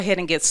Ahead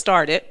and get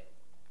started.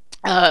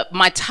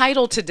 My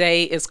title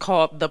today is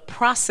called The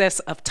Process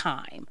of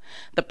Time.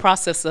 The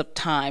Process of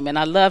Time. And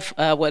I love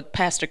what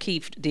Pastor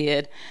Keith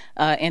did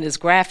in his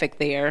graphic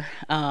there.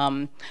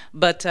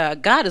 But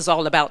God is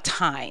all about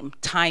time,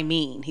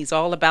 timing. He's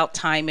all about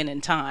timing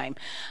and time.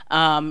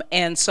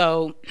 And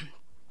so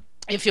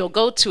if you'll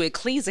go to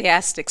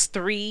Ecclesiastes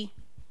 3,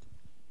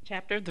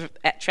 chapter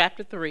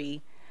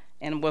 3,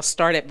 and we'll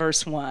start at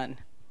verse 1.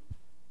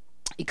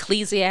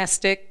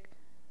 Ecclesiastes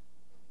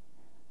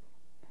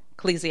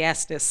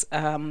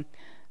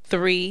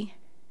 3,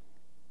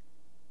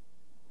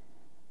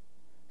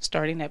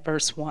 starting at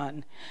verse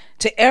 1.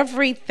 To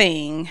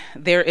everything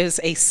there is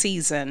a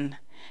season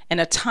and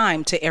a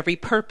time to every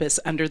purpose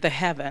under the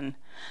heaven,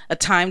 a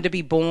time to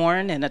be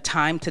born and a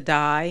time to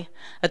die,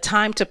 a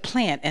time to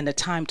plant and a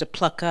time to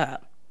pluck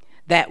up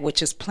that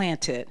which is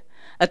planted,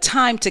 a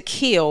time to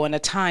kill and a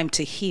time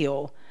to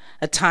heal,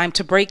 a time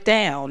to break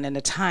down and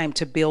a time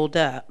to build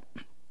up,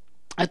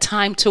 a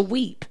time to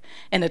weep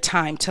and a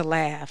time to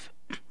laugh,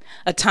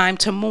 a time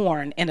to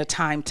mourn and a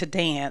time to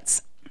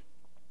dance,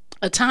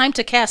 a time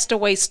to cast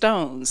away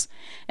stones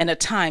and a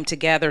time to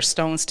gather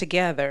stones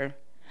together,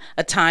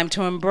 a time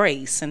to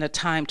embrace and a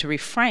time to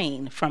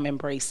refrain from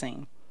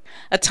embracing,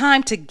 a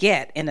time to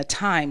get and a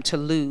time to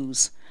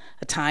lose,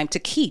 a time to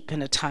keep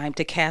and a time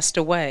to cast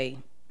away,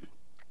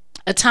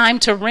 a time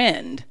to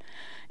rend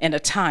and a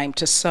time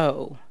to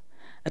sow,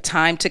 a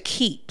time to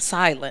keep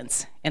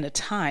silence and a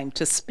time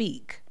to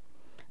speak,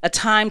 a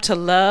time to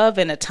love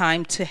and a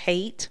time to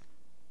hate,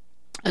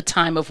 a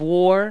time of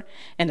war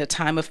and a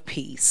time of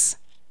peace.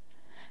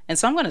 And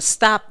so I'm going to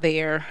stop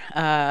there.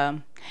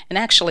 And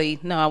actually,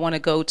 no, I want to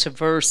go to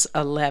verse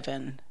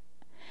 11.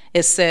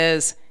 It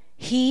says,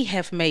 He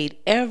have made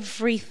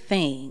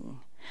everything.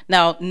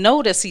 Now,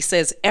 notice he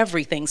says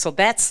everything. So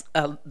that's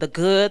the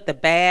good, the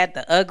bad,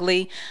 the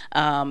ugly.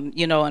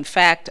 In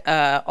fact,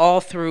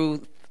 all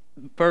through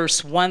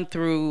verse 1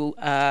 through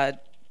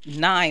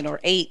 9 or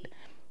 8,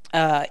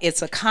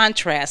 it's a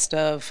contrast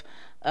of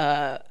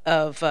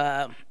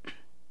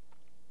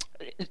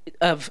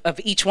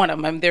each one of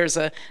them. I mean, there's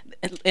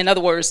in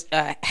other words,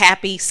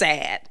 happy,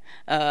 sad,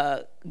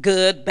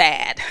 good,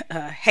 bad,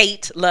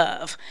 hate,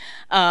 love.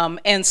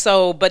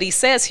 But he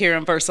says here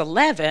in verse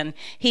 11,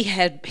 he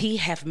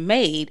have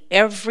made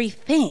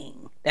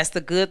everything. That's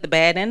the good, the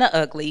bad, and the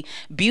ugly,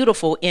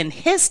 beautiful in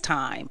his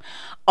time.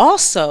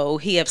 Also,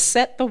 he have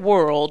set the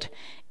world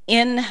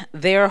in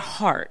their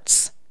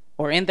hearts,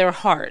 or in their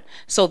heart,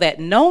 so that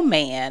no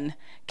man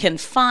can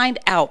find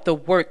out the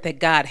work that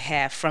God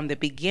hath from the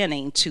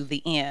beginning to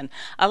the end.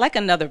 I like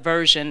another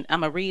version. I'm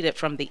going to read it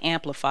from the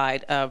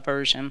Amplified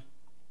version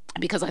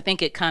because I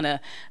think it kind of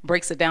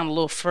breaks it down a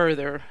little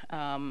further.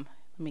 Let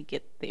me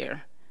get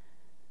there.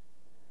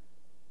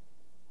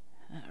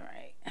 All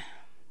right.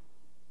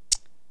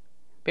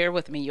 Bear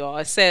with me, y'all.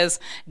 It says,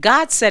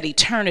 God set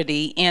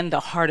eternity in the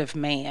heart of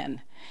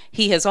man.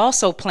 He has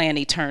also planned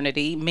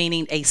eternity,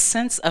 meaning a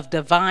sense of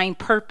divine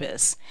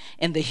purpose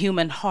in the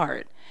human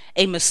heart,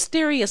 a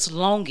mysterious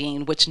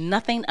longing which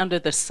nothing under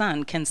the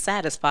sun can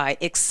satisfy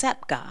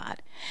except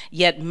God.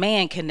 Yet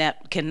man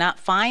cannot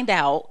find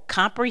out,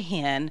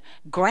 comprehend,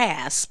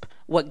 grasp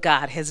what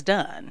God has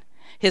done,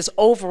 his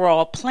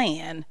overall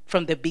plan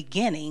from the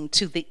beginning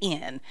to the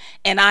end.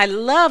 And I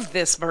love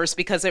this verse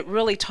because it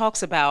really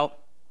talks about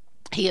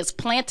he has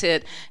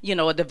planted,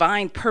 a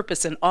divine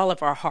purpose in all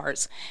of our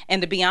hearts.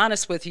 And to be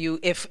honest with you,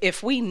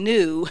 if we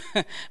knew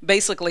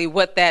basically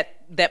what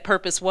that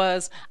purpose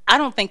was, I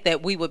don't think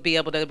that we would be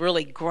able to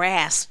really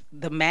grasp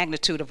the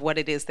magnitude of what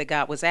it is that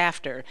God was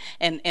after.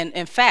 And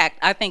in fact,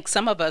 I think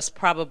some of us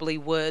probably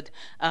would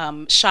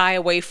shy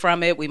away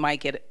from it. We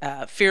might get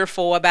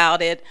fearful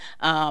about it.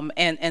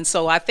 And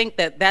so I think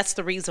that that's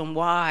the reason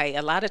why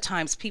a lot of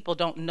times people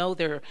don't know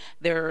their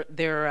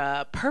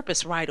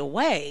purpose right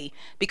away,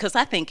 because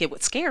I think it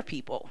would scare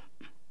people.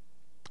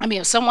 I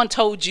mean, if someone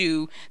told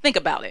you, think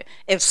about it.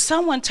 If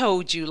someone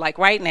told you, like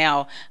right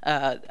now,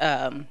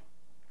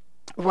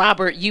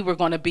 Robert, you were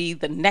going to be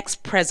the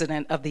next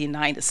president of the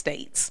United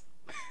States.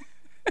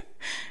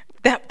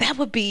 that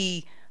would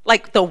be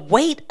like the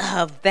weight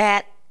of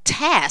that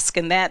task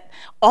and that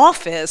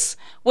office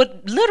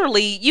would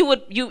literally,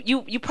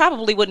 you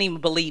probably wouldn't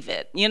even believe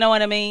it. You know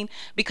what I mean?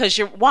 Because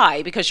you're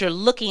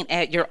looking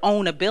at your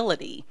own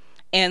ability.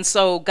 And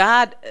so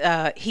God,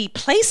 he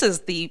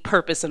places the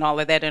purpose and all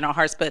of that in our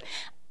hearts, but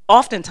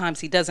oftentimes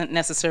he doesn't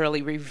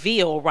necessarily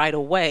reveal right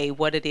away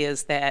what it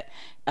is that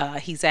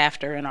he's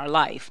after in our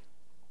life.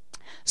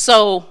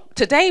 So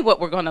today what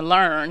we're going to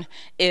learn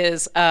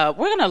is we're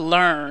going to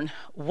learn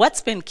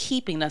what's been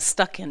keeping us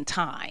stuck in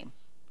time.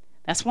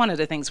 That's one of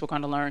the things we're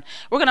going to learn.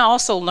 We're going to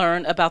also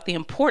learn about the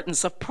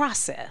importance of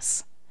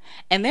process.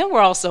 And then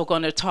we're also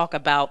going to talk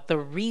about the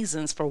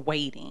reasons for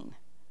waiting.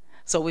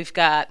 So we've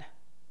got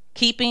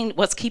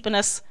what's keeping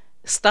us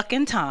stuck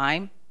in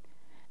time,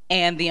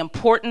 and the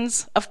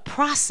importance of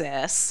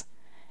process,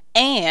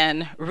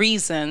 and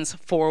reasons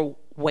for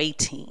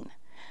waiting.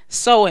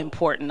 So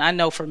important. I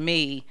know for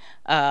me,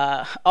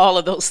 all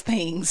of those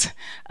things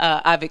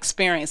I've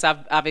experienced.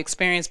 I've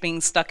experienced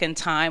being stuck in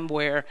time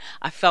where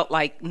I felt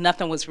like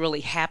nothing was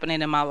really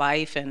happening in my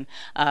life. And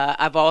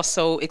I've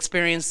also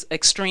experienced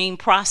extreme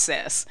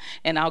process,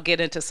 and I'll get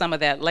into some of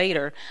that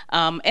later.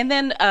 And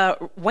then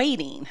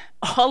waiting.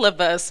 All of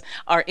us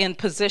are in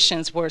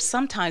positions where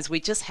sometimes we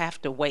just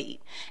have to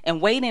wait. And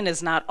waiting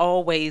is not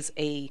always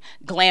a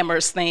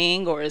glamorous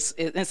thing,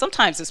 and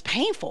sometimes it's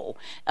painful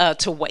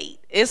to wait.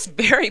 It's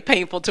very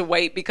painful to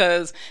wait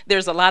because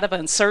there's a lot of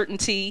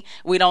uncertainty.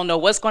 We don't know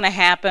what's going to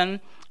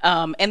happen.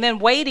 And then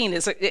waiting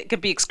it can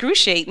be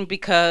excruciating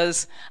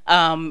because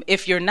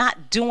if you're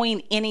not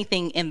doing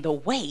anything in the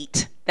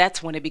wait,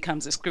 that's when it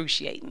becomes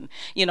excruciating.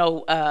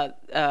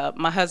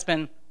 My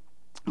husband,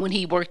 when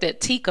he worked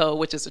at TICO,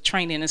 which is a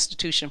training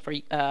institution for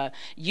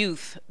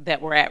youth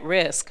that were at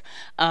risk,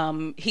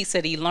 he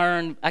said he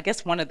learned, I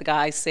guess one of the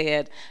guys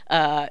said,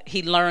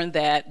 he learned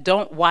that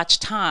don't watch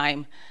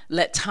time,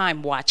 let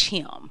time watch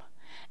him.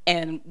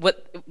 And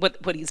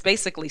what he's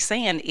basically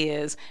saying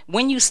is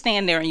when you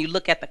stand there and you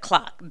look at the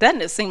clock,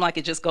 doesn't it seem like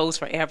it just goes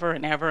forever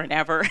and ever and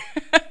ever?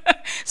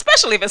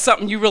 Especially if it's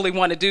something you really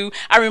want to do.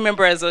 I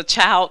remember as a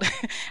child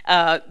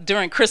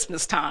during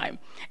Christmas time,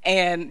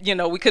 and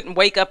we couldn't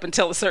wake up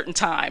until a certain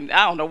time.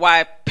 I don't know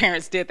why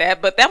parents did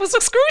that, but that was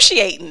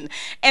excruciating.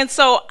 And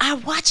so I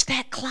watched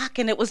that clock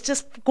and it was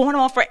just going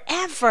on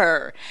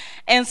forever.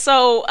 And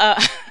so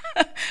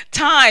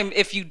time,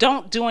 if you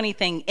don't do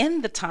anything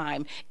in the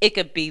time, it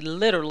could be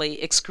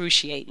literally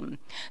excruciating.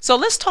 So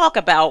let's talk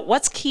about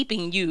what's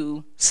keeping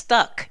you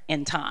stuck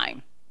in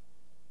time.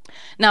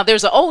 Now,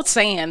 there's an old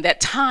saying that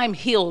time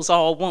heals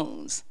all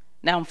wounds.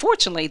 Now,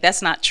 unfortunately,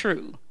 that's not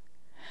true.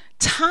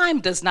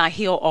 Time does not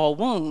heal all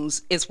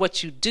wounds. It's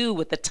what you do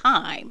with the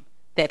time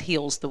that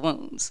heals the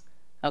wounds.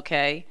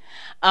 Okay.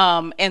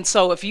 And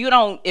so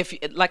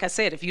like I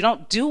said, if you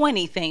don't do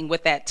anything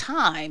with that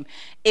time,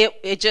 it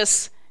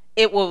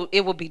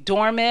will be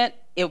dormant.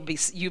 You'll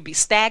be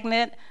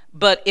stagnant.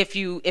 But if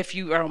you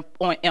are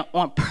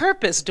on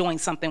purpose doing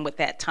something with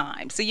that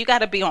time, so you got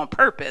to be on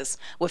purpose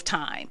with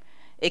time.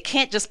 It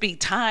can't just be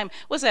time.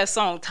 What's that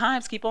song?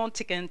 Times keep on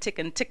ticking,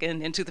 ticking,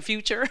 ticking into the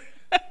future.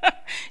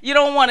 You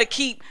don't want to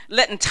keep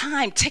letting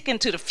time tick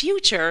into the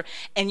future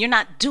and you're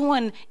not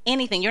doing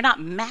anything. You're not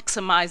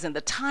maximizing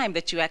the time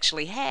that you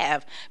actually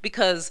have,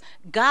 because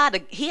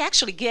God,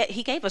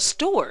 he gave us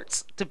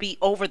stewards to be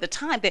over the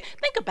time.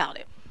 Think about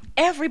it.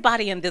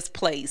 Everybody in this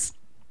place,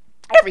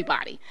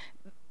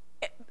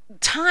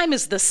 time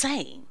is the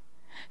same.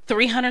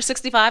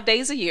 365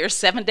 days a year,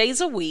 7 days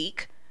a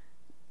week.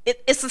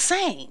 It's the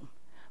same,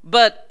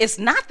 but it's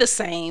not the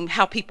same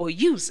how people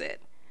use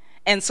it.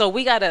 And so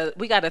we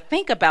gotta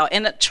think about,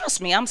 and trust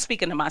me, I'm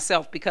speaking to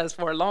myself because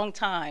for a long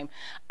time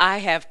I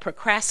have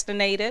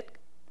procrastinated.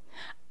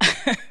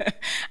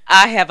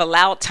 I have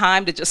allowed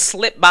time to just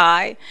slip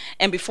by,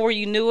 and before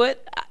you knew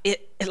it,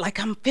 like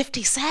I'm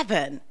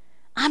 57.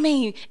 I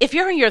mean, if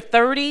you're in your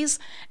 30s,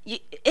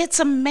 it's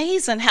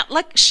amazing how,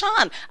 like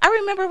Sean, I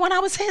remember when I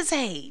was his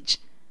age.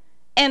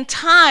 And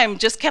time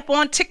just kept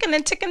on ticking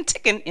and ticking,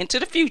 ticking into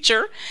the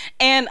future.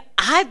 And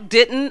I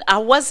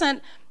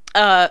wasn't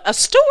a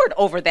steward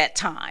over that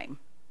time.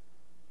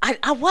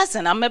 I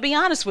wasn't. I'm going to be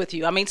honest with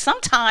you. I mean,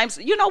 sometimes,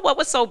 you know what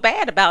was so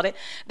bad about it?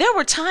 There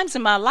were times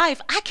in my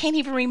life I can't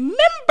even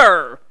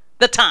remember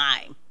the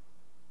time.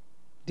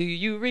 Do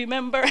you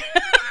remember?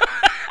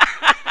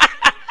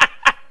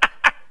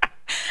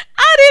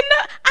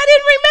 I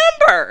didn't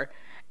remember.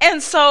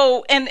 And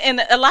so,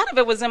 and a lot of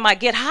it was in my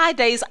get high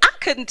days. I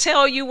couldn't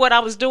tell you what I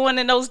was doing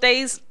in those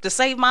days to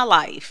save my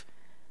life.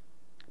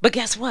 But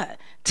guess what?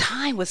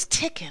 Time was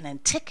ticking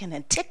and ticking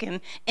and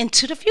ticking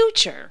into the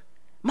future,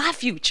 my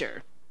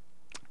future.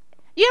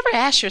 You ever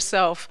ask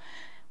yourself,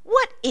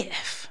 what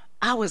if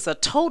I was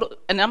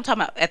and I'm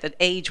talking about at the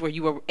age where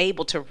you were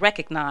able to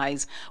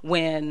recognize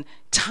when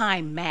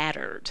time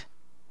mattered.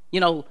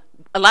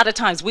 A lot of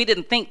times we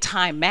didn't think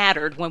time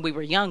mattered when we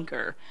were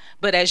younger,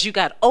 but as you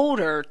got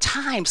older,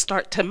 time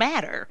start to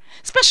matter,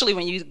 especially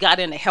when you got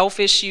into health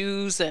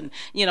issues and,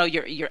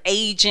 you're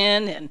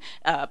aging and,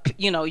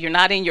 you're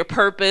not in your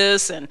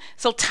purpose. And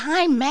so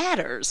time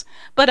matters.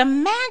 But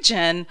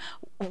imagine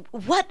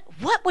what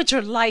would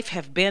your life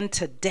have been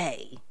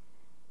today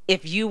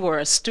if you were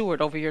a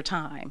steward over your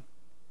time?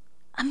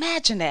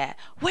 Imagine that.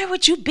 Where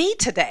would you be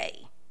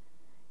today?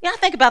 I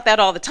think about that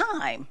all the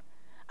time.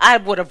 I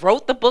would have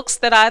wrote the books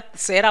that I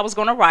said I was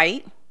going to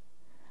write.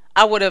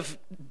 I would have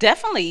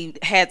definitely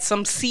had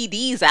some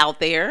CDs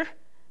out there.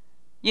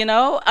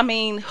 I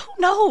mean, who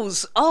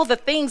knows all the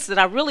things that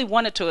I really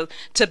wanted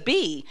to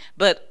be,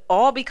 but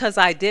all because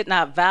I did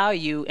not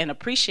value and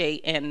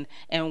appreciate and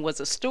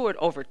was a steward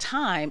over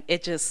time,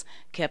 it just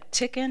kept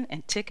ticking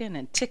and ticking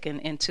and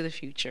ticking into the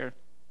future.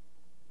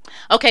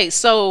 Okay,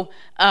 so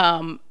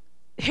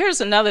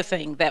here's another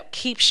thing that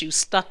keeps you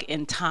stuck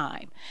in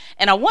time.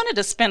 And I wanted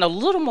to spend a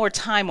little more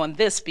time on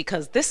this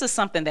because this is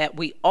something that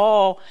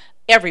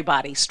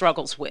everybody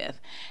struggles with.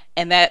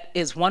 And that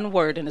is one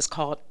word, and it's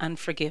called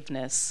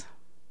unforgiveness.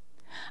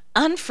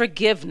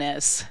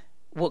 Unforgiveness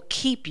will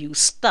keep you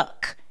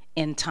stuck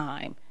in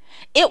time.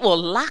 It will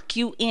lock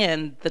you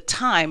in the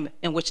time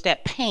in which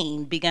that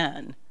pain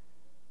began.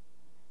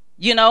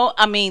 You know,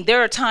 I mean,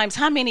 there are times,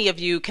 how many of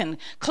you can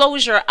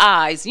close your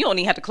eyes? You don't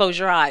even have to close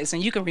your eyes,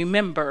 and you can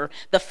remember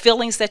the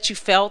feelings that you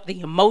felt,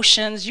 the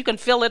emotions. You can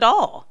feel it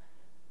all.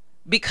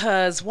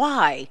 Because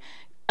why?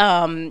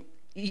 The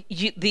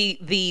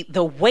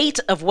weight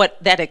of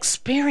what that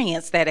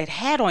experience that it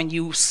had on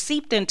you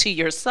seeped into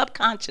your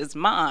subconscious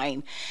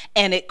mind,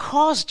 and it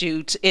caused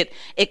you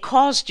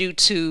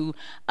to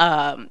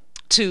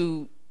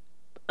to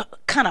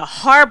kind of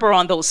harbor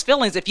on those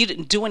feelings if you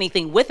didn't do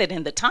anything with it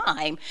in the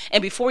time, and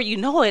before you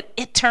know it,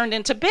 it turned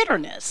into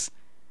bitterness.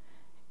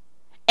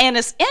 And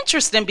it's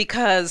interesting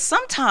because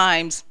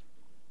sometimes,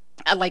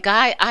 like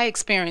I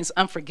experienced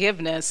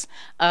unforgiveness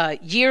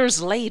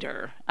years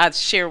later. I'd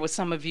share with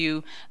some of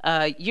you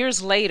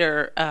years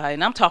later,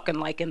 and I'm talking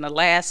like in the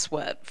last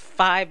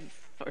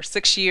 5 or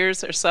 6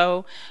 years or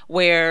so,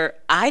 where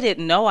I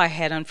didn't know I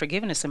had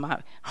unforgiveness in my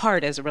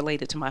heart as it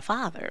related to my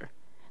father.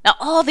 Now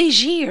all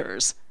these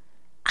years,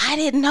 I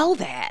didn't know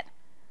that.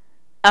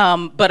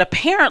 But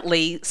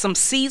apparently some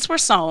seeds were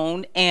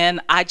sown,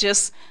 and I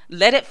just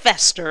let it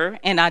fester,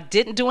 and I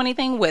didn't do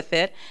anything with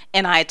it,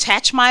 and I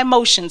attached my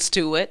emotions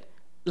to it.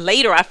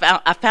 Later I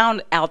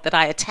found out that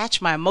I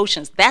attach my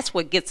emotions. That's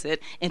what gets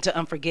it into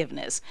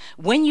unforgiveness.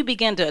 When you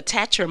begin to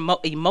attach your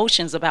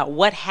emotions about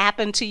what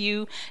happened to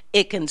you,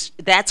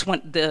 that's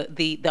when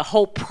the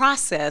whole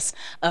process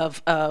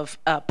of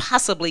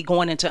possibly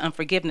going into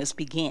unforgiveness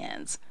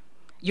begins.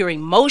 Your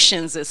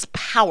emotions is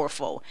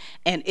powerful,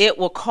 and it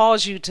will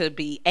cause you to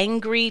be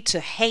angry, to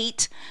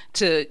hate,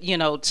 to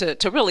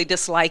really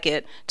dislike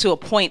it, to a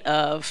point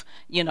of,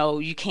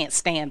 you can't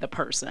stand the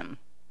person.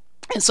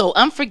 And so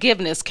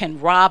unforgiveness can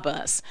rob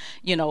us,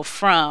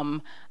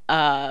 from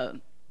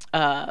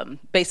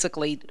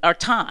basically our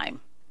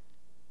time.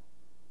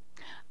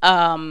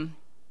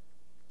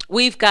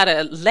 We've got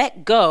to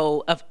let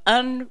go of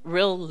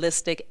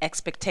unrealistic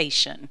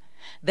expectation.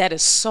 That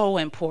is so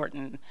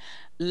important.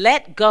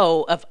 Let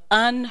go of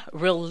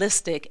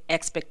unrealistic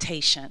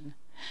expectation.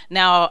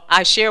 Now,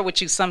 I share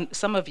with you some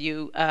of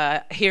you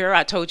here.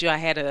 I told you I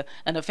had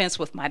an offense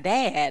with my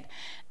dad,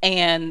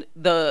 and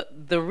the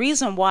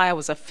reason why I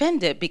was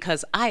offended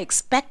because I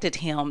expected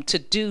him to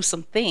do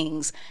some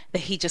things that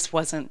he just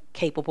wasn't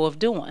capable of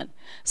doing.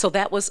 So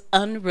that was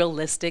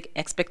unrealistic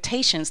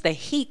expectations that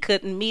he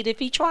couldn't meet if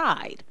he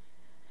tried.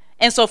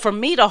 And so for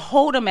me to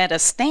hold him at a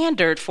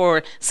standard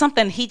for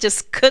something he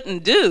just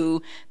couldn't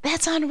do,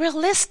 that's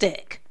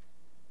unrealistic.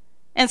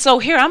 And so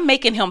here I'm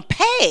making him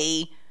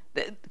pay,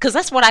 because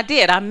that's what I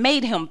did. I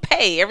made him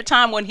pay. Every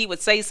time when he would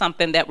say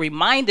something that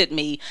reminded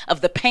me of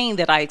the pain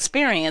that I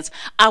experienced,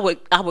 I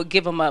would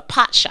give him a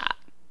pot shot.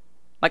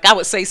 Like I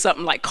would say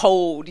something like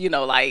cold,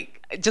 like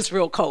just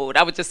real cold.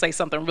 I would just say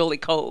something really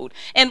cold.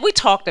 And we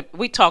talked,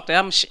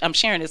 I'm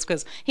sharing this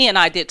because he and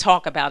I did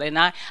talk about it. And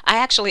I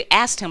actually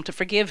asked him to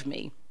forgive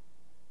me,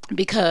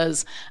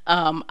 because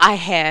I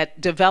had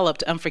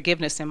developed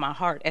unforgiveness in my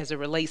heart as it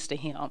relates to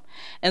him.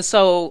 And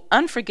so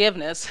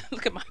unforgiveness,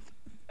 look at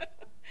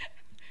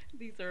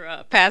these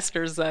are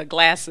pastor's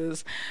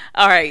glasses.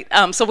 All right,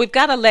 so we've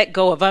got to let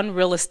go of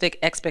unrealistic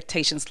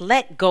expectations,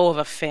 let go of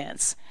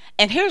offense.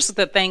 And here's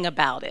the thing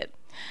about it.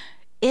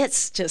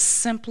 It's just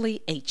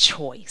simply a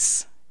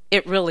choice.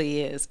 It really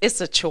is. It's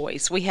a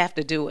choice. We have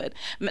to do it.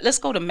 Let's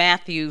go to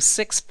Matthew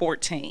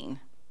 6:14.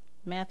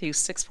 Matthew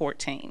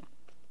 6:14.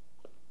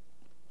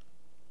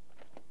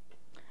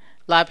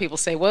 A lot of people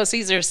say, well, it's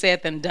easier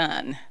said than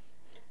done.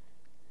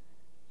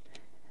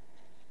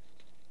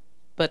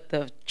 But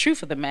the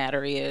truth of the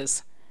matter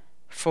is,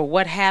 for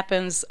what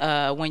happens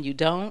when you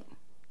don't,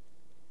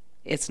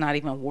 it's not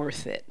even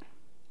worth it.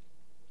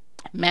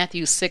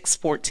 Matthew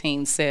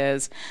 6:14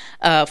 says,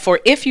 for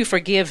if you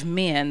forgive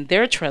men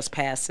their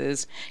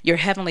trespasses, your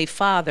heavenly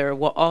Father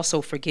will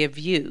also forgive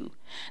you.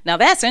 Now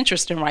that's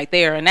interesting right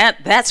there, and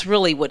that's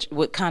really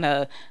what kind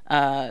of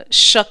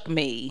shook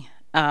me.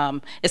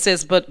 It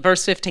says, but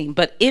verse 15,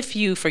 but if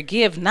you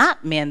forgive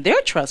not men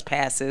their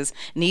trespasses,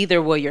 neither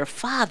will your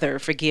Father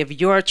forgive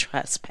your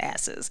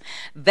trespasses.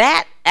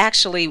 That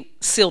actually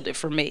sealed it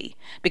for me,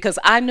 because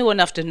I knew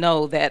enough to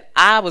know that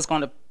I was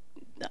going to,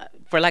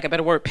 for lack of a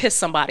better word, piss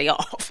somebody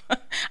off.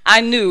 I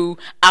knew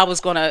I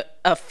was going to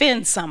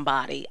offend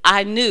somebody.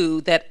 I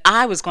knew that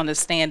I was going to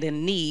stand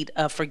in need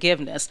of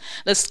forgiveness.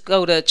 Let's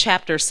go to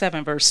chapter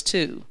 7, verse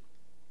 2.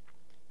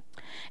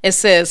 It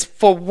says,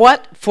 for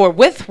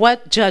with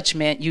what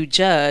judgment you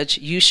judge,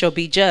 you shall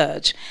be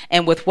judged,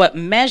 and with what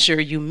measure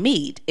you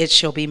meet, it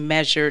shall be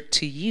measured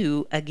to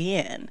you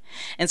again.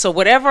 And so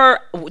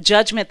whatever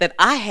judgment that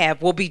I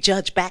have will be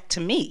judged back to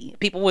me.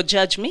 People will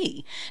judge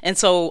me. And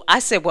so I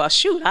said, well,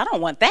 shoot, I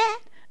don't want that.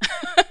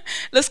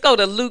 Let's go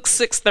to Luke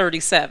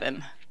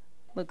 6:37.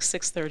 Luke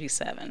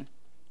 6:37.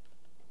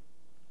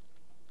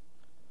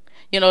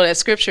 That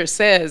scripture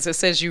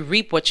says you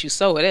reap what you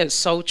sow. It is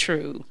so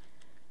true.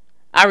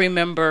 I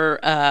remember,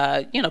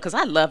 because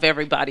I love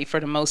everybody for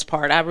the most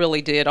part. I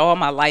really did all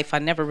my life. I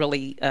never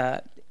really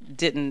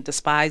didn't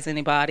despise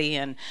anybody,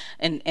 and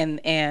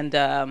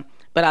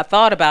But I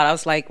thought about it, I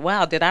was like,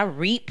 wow, did I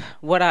reap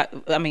what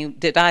I mean,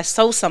 did I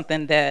sow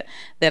something that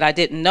I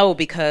didn't know?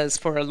 Because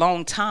for a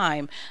long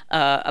time,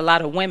 a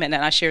lot of women,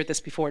 and I shared this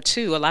before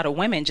too, a lot of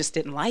women just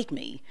didn't like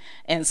me.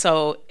 And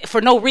so for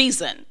no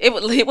reason, it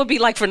would be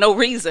like for no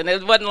reason.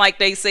 It wasn't like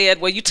they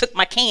said, well, you took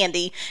my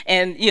candy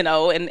and,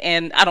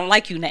 and I don't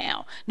like you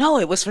now. No,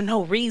 it was for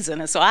no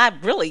reason. And so I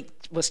really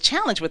was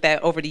challenged with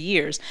that over the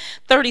years.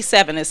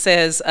 37, it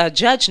says,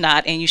 judge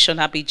not, and you shall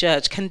not be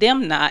judged.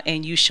 Condemn not,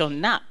 and you shall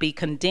not be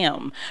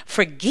condemned.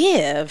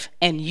 Forgive,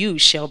 and you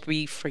shall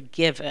be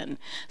forgiven.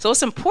 So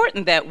it's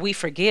important that we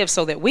forgive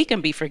so that we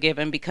can be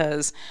forgiven,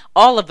 because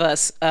all of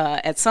us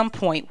at some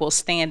point will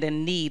stand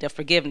in need of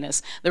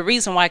forgiveness. The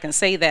reason why I can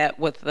say that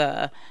with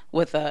a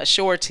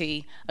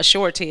surety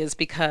is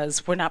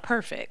because we're not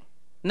perfect.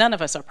 None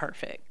of us are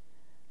perfect.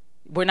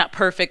 We're not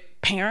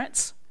perfect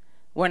parents.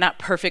 We're not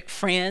perfect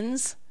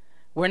friends.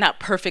 We're not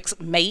perfect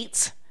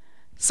mates.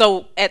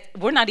 So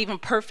we're not even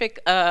perfect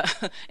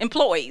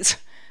employees.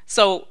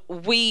 So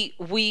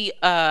we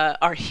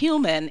are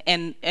human,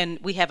 and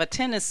we have a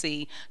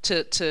tendency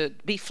to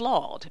be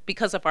flawed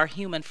because of our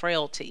human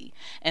frailty.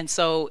 And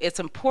so it's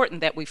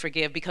important that we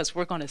forgive, because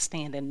we're going to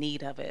stand in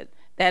need of it.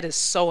 That is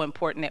so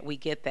important that we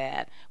get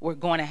that. We're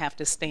going to have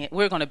to stand.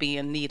 We're going to be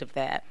in need of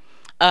that.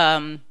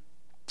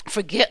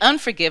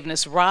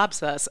 Unforgiveness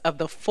robs us of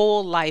the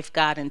full life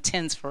God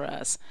intends for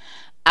us.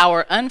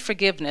 Our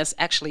unforgiveness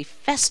actually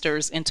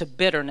festers into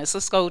bitterness.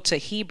 Let's go to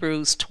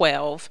Hebrews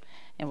 12,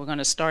 and we're going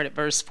to start at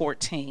verse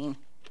 14.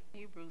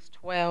 Hebrews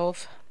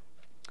 12,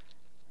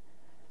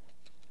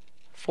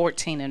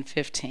 14 and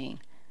 15.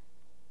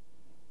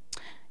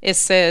 It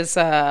says,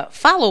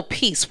 follow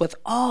peace with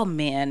all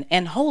men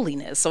and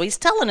holiness. So he's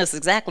telling us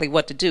exactly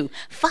what to do.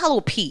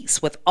 Follow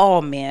peace with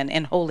all men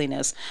and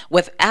holiness,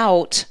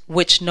 without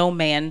which no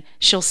man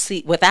shall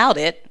see. Without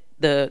it,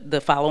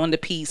 the following the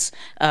peace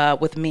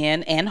with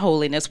men and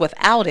holiness,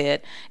 without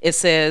it, it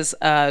says,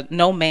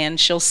 no man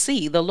shall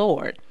see the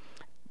Lord.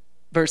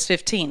 Verse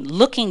 15,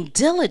 looking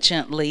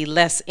diligently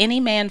lest any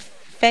man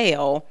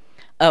fail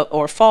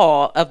or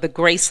fall of the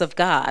grace of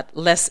God,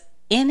 lest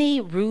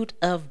any root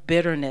of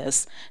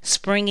bitterness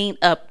springing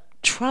up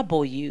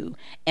trouble you,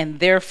 and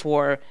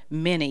therefore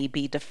many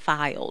be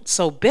defiled.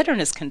 So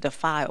bitterness can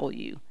defile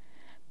you.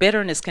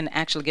 Bitterness can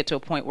actually get to a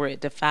point where it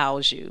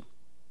defiles you.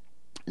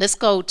 Let's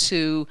go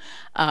to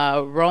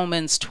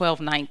Romans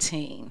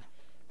 12:19.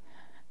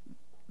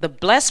 The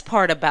blessed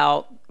part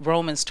about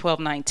Romans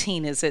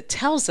 12:19 is it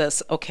tells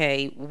us,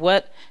 okay,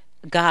 what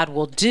God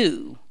will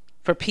do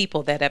for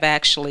people that have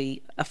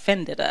actually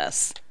offended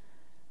us.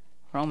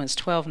 Romans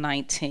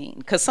 12:19,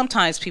 because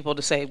sometimes people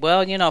to say, well,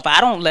 if I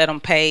don't let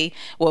them pay,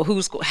 well,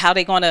 how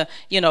they going to,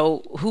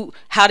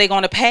 how they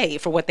going to pay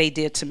for what they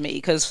did to me?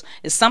 Because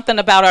it's something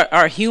about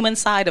our human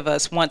side of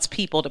us wants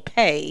people to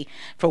pay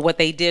for what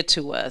they did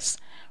to us.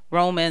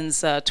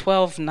 Romans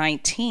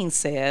 12:19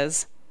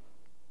 says,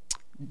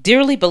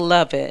 dearly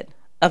beloved,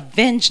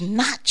 avenge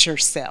not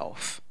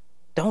yourself.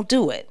 Don't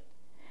do it.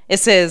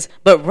 It says,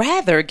 but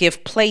rather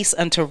give place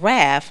unto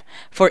wrath,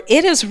 for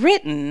it is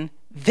written,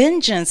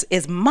 vengeance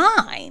is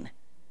mine.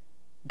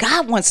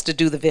 God wants to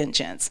do the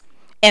vengeance,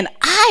 and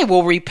I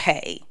will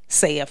repay,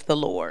 saith the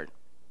Lord.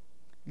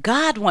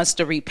 God wants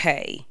to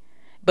repay,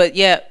 but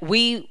yet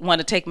we want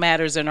to take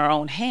matters in our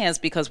own hands,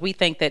 because we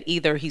think that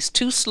either he's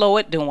too slow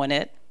at doing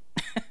it,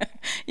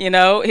 and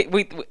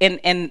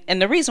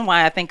the reason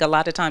why I think a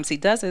lot of times he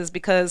does it is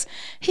because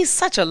he's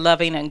such a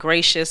loving and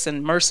gracious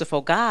and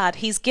merciful God.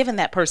 He's given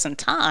that person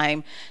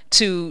time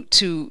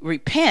to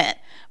repent,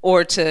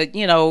 or to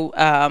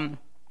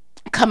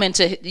come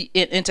into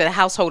the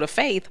household of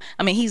faith.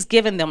 I mean, he's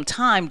given them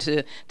time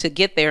to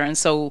get there, and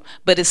so,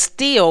 but it's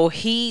still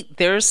he's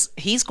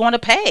going to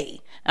pay.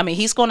 I mean,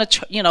 he's going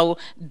to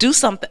do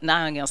something.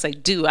 Now I'm going to say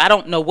do. I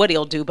don't know what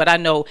he'll do, but I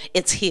know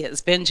it's his.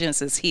 Vengeance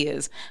is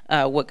his.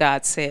 What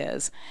God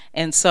says,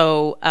 and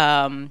so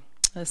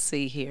let's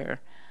see here.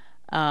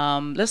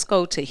 Let's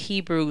go to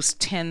Hebrews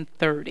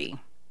 10:30.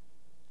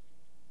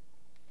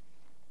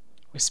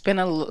 We're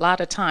spending a lot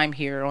of time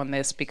here on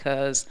this,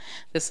 because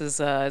this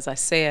is, as I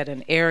said,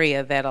 an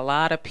area that a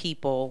lot of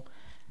people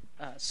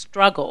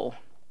struggle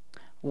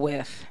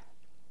with.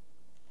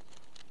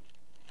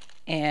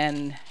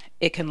 And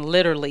it can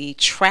literally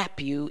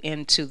trap you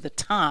into the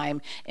time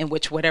in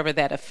which whatever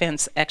that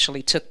offense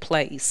actually took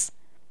place.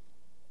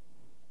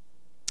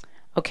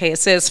 Okay, it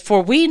says,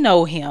 for we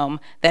know him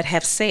that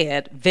have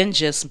said,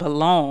 vengeance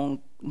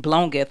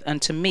belongeth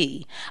unto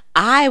me.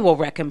 I will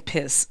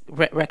recompense,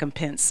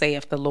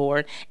 saith the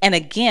Lord. And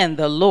again,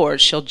 the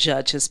Lord shall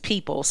judge his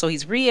people. So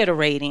he's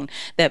reiterating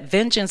that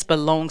vengeance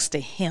belongs to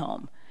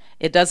him.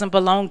 It doesn't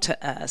belong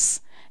to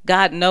us.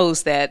 God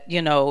knows that,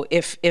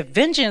 if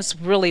vengeance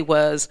really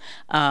was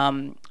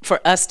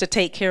for us to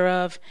take care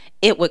of,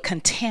 it would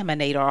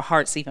contaminate our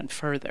hearts even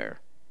further.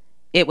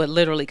 It would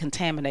literally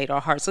contaminate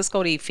our hearts. Let's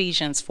go to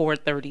Ephesians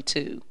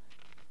 4:32.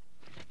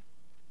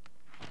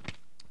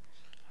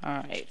 All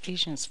right,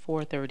 Ephesians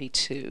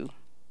 4:32.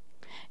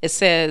 It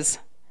says,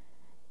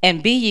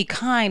 and be ye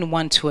kind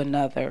one to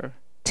another,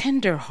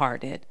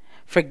 tender-hearted,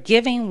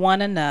 forgiving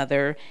one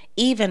another,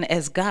 even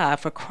as God,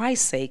 for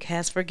Christ's sake,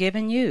 has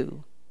forgiven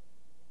you.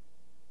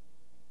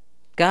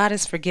 God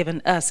has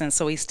forgiven us, and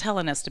so he's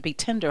telling us to be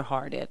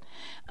tenderhearted.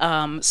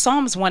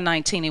 Psalms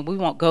 119, and we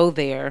won't go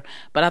there,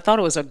 but I thought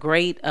it was a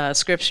great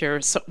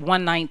scripture,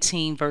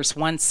 119, verse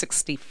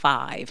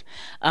 165.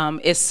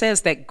 It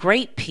says that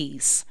great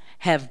peace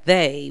have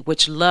they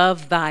which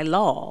love thy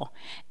law,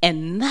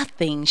 and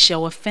nothing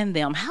shall offend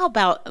them. How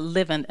about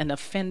living an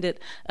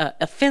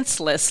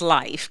offenseless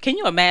life? Can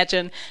you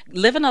imagine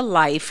living a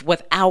life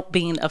without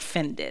being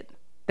offended?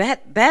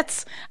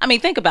 That's I mean,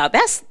 think about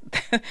it.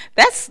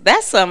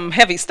 That's some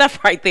heavy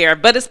stuff right there,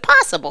 but it's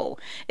possible.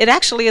 It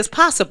actually is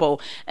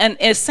possible. And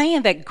it's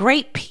saying that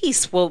great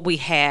peace will we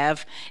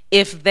have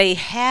if they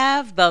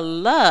have the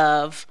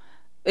love,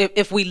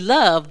 if we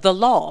love the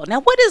law.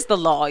 Now, what is the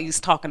law he's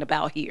talking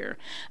about here?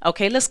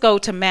 Okay, let's go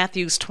to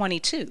Matthew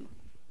 22.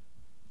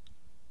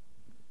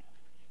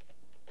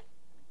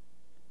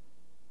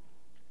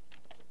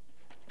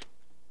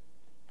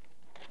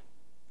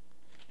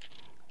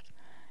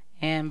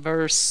 And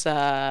verse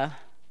 37,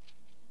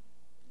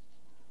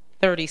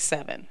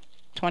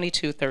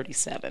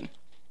 22:37.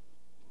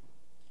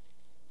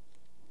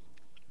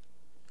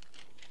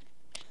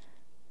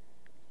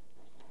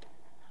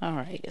 All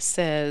right, it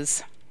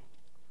says,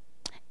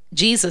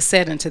 Jesus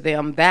said unto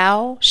them,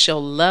 Thou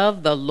shalt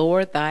love the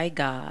Lord thy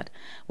God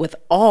with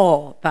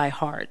all thy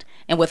heart,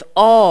 and with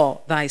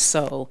all thy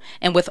soul,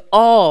 and with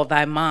all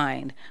thy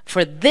mind.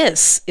 For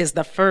this is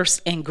the first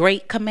and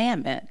great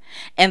commandment.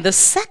 And the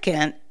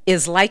second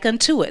is like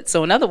unto it.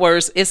 So in other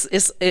words,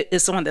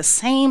 it's on the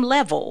same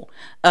level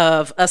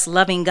of us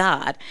loving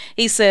God.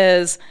 He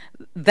says,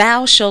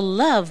 Thou shalt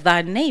love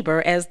thy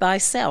neighbor as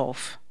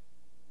thyself.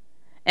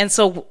 And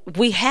so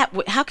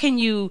how can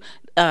you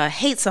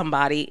hate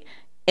somebody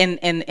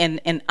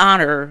and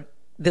honor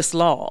this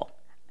law?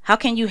 How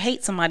can you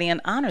hate somebody and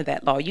honor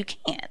that law? You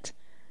can't.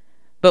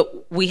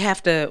 But we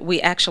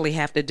actually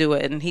have to do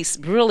it. And he's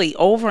really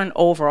over and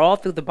over all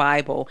through the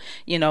Bible,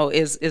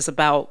 is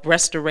about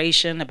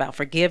restoration, about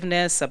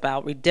forgiveness,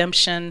 about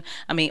redemption.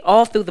 I mean,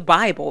 all through the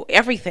Bible,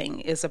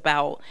 everything is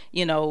about,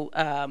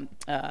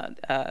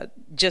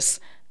 just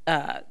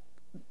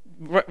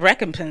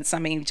recompense. I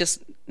mean,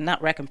 just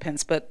not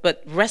recompense,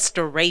 but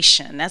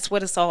restoration. That's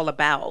what it's all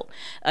about.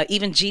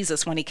 Even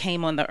Jesus, when he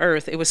came on the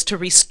earth, it was to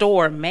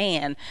restore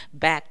man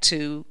back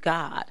to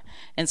God.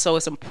 And so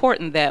it's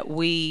important that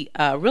we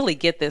really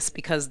get this,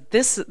 because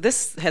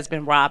this has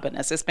been robbing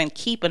us. It's been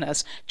keeping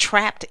us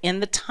trapped in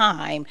the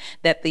time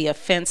that the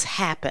offense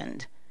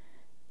happened.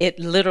 It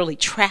literally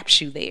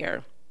traps you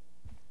there.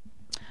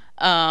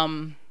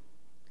 And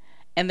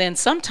then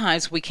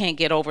sometimes we can't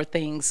get over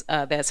things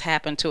that's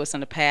happened to us in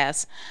the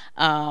past.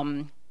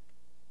 I'm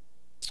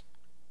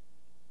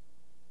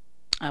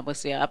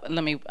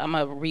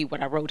gonna read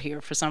what I wrote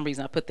here. For some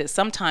reason I put this.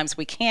 Sometimes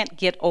we can't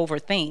get over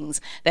things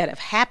that have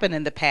happened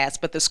in the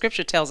past, but the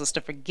scripture tells us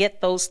to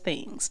forget those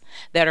things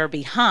that are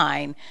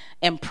behind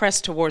and press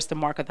towards the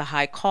mark of the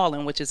high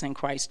calling, which is in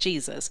Christ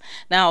Jesus.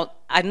 Now,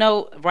 I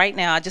know right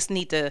now I just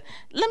need to,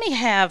 let me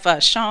have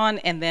Sean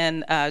and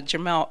then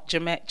Jamel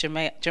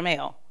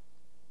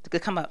to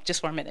come up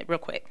just for a minute real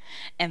quick.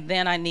 And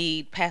then I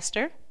need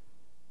Pastor.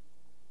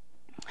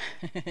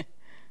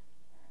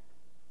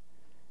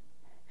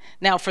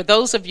 Now, for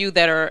those of you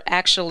that are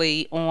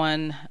actually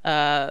online,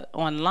 I'm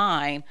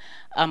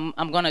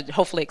going to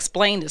hopefully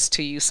explain this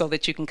to you so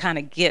that you can kind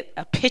of get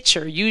a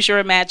picture, use your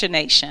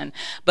imagination.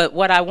 But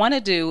what I want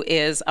to do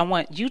is I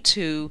want you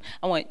two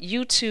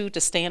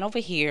to stand over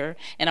here,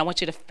 and I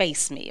want you to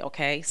face me,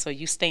 okay? So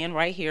you stand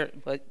right here,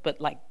 but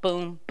like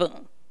boom,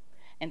 boom,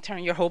 and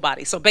turn your whole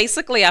body. So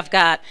basically, I've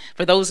got,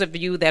 for those of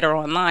you that are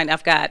online,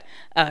 I've got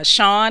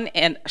Sean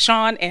and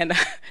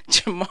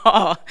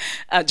Jamel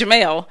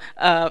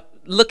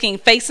looking,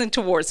 facing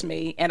towards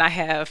me, and I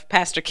have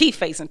Pastor Keith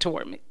facing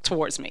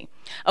towards me.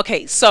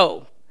 Okay,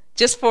 so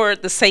just for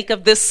the sake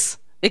of this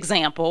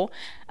example,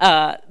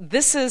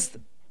 this is,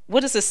 what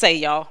does it say,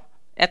 y'all,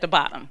 at the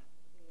bottom?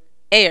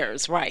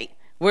 Heirs, right?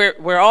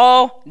 We're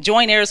all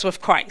joint heirs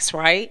with Christ,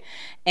 right?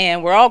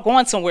 And we're all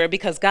going somewhere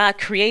because God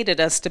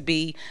created us to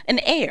be an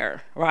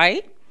heir,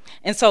 right?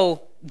 And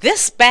so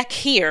this back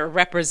here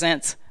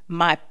represents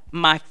my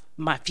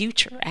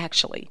future,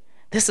 actually.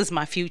 This is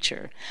my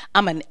future.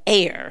 I'm an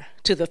heir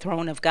to the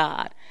throne of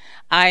God.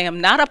 I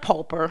am not a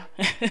pauper,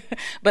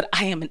 but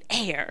I am an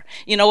heir.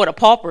 You know what a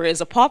pauper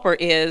is? A pauper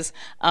is,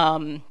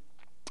 y'all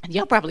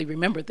probably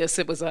remember this.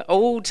 It was an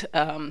old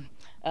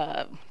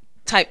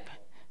type,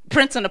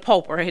 Prince and the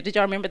Pauper. Did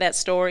y'all remember that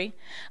story?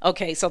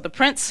 Okay, so the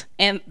prince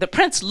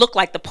looked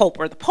like the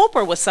pauper. The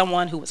pauper was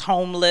someone who was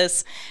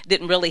homeless,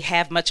 didn't really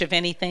have much of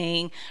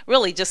anything,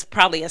 really just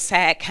probably a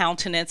sad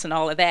countenance and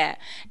all of that.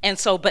 And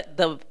so, but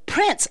the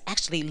prince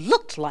actually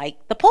looked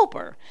like the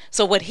pauper.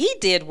 So what he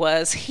did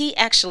was he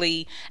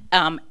actually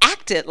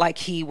acted like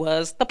he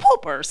was the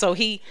pauper. So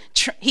he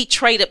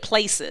traded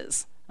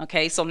places.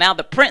 Okay, so now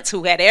the prince,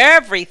 who had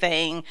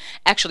everything,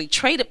 actually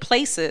traded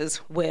places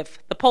with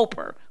the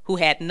pauper, who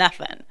had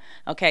nothing.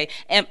 Okay,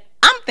 and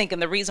I'm thinking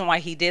the reason why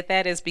he did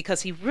that is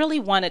because he really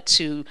wanted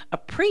to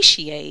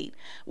appreciate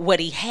what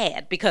he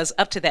had, because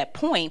up to that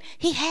point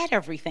he had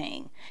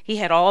everything. He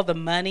had all the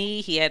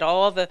money, he had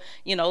all the,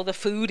 the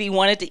food he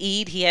wanted to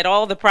eat, he had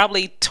all the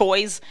probably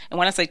toys. And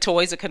when I say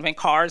toys, it could have been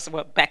cars.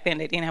 Well, back then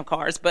they didn't have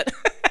cars, but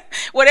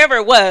whatever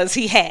it was,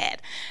 he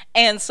had.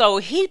 And so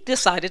he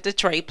decided to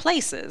trade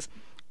places.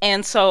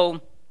 And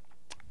so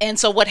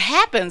what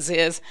happens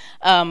is,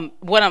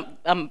 what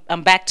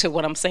I'm back to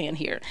what I'm saying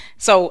here.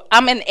 So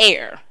I'm an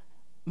heir.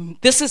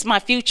 This is my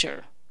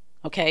future.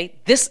 Okay,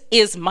 this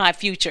is my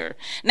future.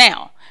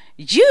 Now,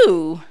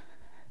 you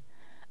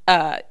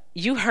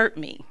hurt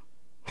me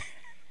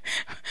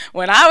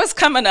when I was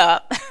coming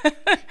up.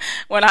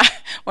 when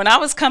I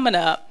was coming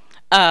up,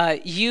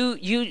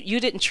 you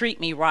didn't treat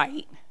me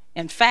right.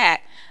 In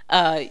fact,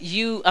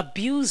 you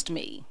abused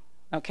me.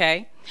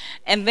 Okay,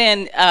 and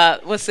then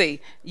let's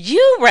see.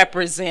 You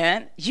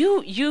represent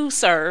you,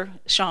 sir,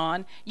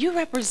 Sean. You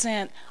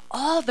represent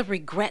all the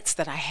regrets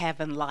that I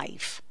have in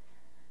life.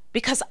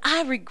 Because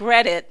I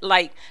regretted,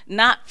 like,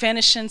 not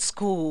finishing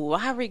school.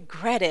 I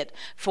regretted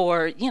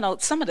for,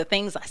 some of the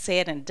things I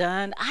said and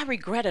done. I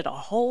regretted a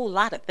whole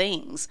lot of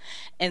things.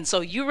 And so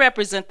you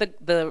represent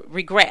the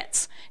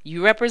regrets.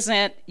 You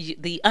represent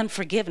the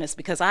unforgiveness,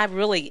 because I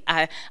really,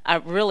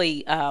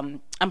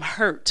 I'm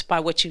hurt by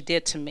what you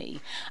did to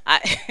me.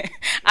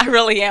 I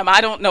really am.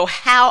 I don't know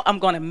how I'm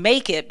going to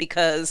make it,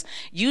 because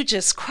you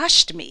just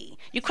crushed me.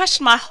 You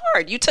crushed my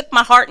heart. You took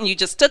my heart and you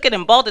just took it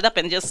and balled it up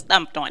and just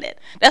stumped on it.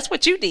 That's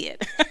what you did.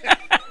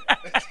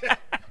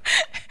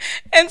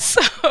 And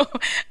so,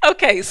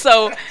 okay,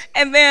 so,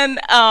 and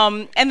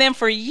then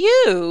for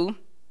you,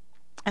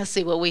 let's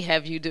see what we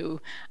have you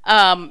do.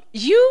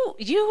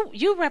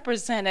 You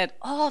represented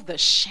all the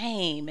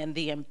shame and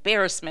the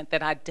embarrassment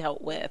that I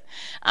dealt with.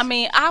 I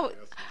mean, I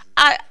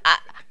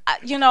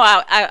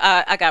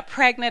got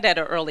pregnant at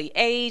an early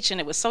age, and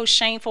it was so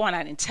shameful, and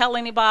I didn't tell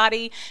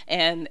anybody,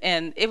 and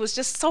it was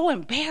just so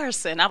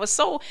embarrassing. I was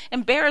so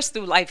embarrassed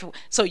through life.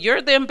 So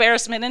you're the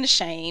embarrassment and the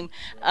shame.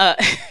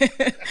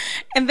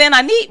 And then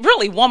I need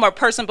really one more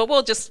person, but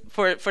we'll just,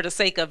 for the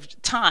sake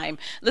of time,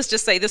 let's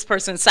just say this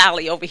person,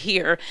 Sally, over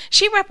here.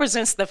 She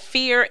represents the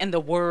fear and the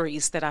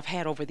worries that I've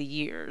had over the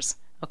years.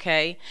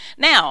 Okay?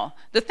 Now,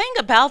 the thing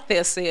about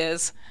this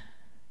is,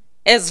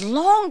 as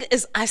long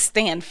as I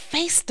stand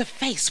face to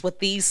face with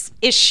these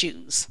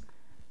issues,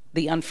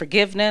 the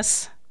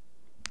unforgiveness,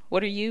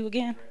 what are you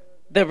again?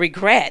 The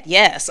regret,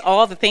 yes.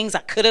 All the things I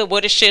coulda,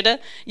 woulda, shoulda.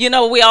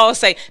 We always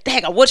say,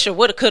 dang, I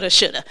woulda, coulda,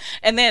 shoulda.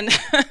 And then,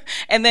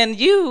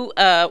 you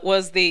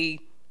was the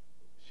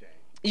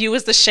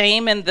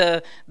shame and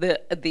the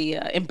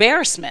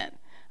embarrassment.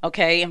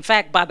 Okay. In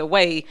fact, by the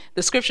way,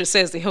 the scripture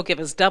says that he'll give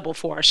us double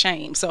for our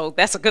shame. So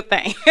that's a good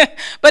thing.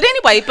 But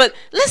anyway,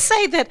 let's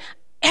say that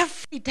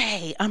every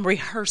day I'm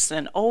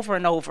rehearsing over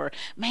and over.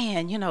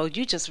 Man, I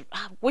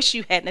wish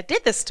you hadn't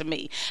did this to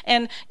me.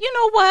 And you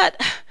know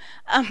what?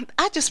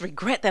 I just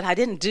regret that I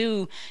didn't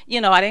do,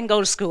 I didn't go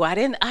to school.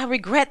 I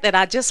regret that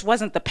I just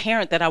wasn't the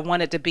parent that I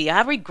wanted to be.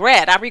 I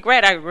regret.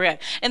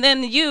 And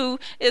then you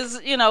is,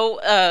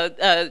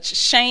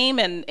 shame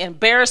and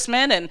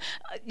embarrassment and,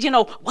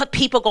 what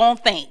people gonna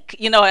think.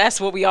 That's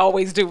what we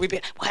always do.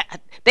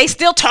 They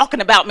still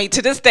talking about me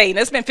to this day. And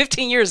it's been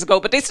 15 years ago,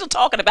 but they still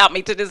talking about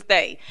me to this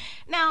day.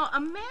 Now,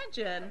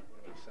 imagine,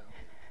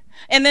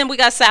 and then we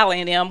got Sally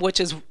and them,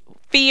 which is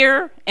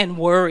fear and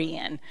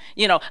worrying.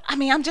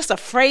 I'm just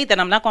afraid that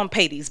I'm not going to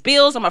pay these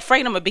bills. I'm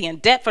afraid I'm going to be in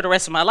debt for the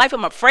rest of my life.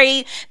 I'm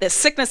afraid that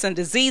sickness and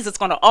disease is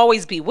going to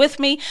always be with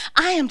me.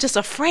 I am just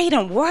afraid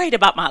and worried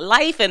about my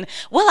life. And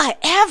will I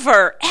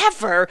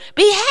ever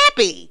be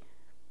happy?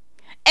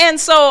 And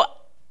so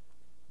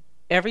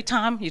every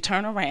time you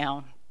turn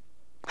around,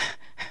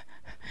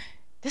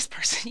 this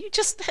person,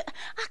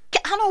 I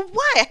don't know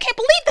why. I can't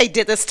believe they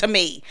did this to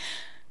me.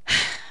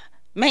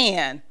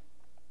 Man,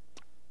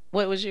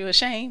 what was you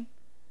ashamed?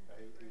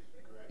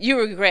 You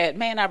regret.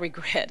 Man, I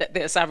regret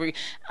this.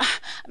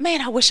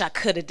 Man, I wish I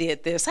could have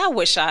did this.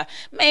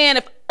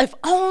 If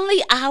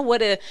only I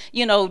would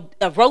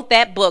have, wrote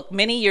that book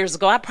many years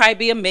ago, I'd probably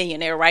be a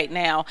millionaire right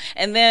now.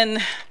 And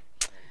then,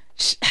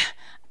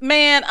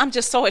 man, I'm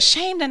just so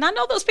ashamed. And I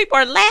know those people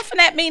are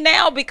laughing at me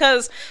now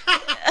because,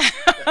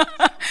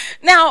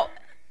 now,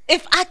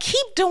 if I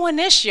keep doing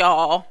this,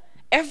 y'all,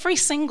 every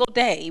single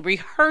day,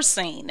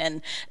 rehearsing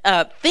and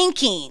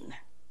thinking,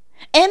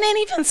 and then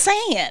even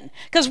saying,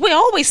 because we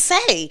always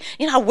say,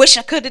 I wish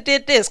I could have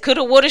did this,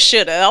 coulda, woulda,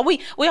 shoulda.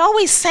 We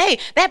always say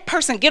that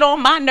person get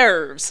on my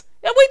nerves.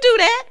 Yeah, we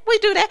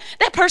do that.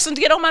 That person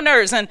get on my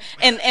nerves, and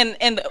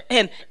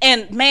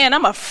man,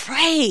 I'm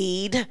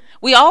afraid.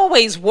 We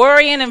always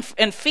worry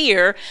and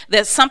fear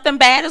that something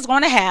bad is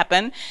going to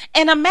happen.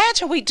 And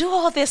imagine we do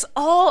all this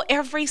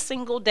every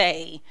single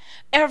day.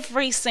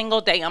 Every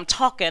single day, I'm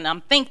talking,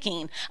 I'm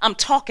thinking, I'm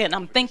talking,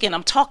 I'm thinking,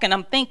 I'm talking,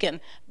 I'm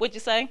thinking. What'd you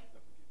say?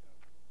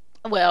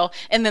 Well,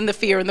 and then the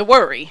fear and the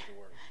worry.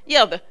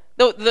 Yeah,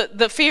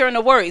 the fear and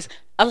the worries.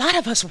 A lot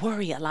of us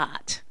worry a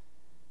lot.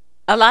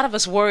 A lot of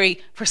us worry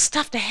for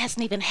stuff that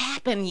hasn't even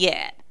happened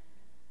yet.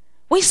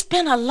 We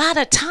spend a lot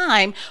of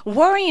time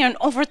worrying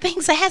over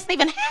things that hasn't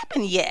even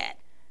happened yet.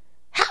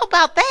 How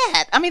about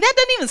that? I mean, that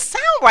doesn't even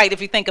sound right if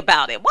you think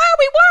about it. Why are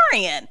we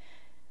worrying?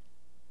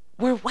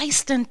 We're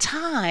wasting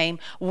time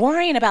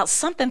worrying about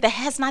something that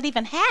has not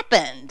even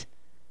happened.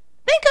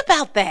 Think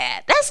about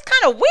that. That's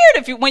kind of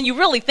weird when you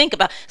really think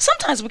about it.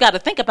 Sometimes we got to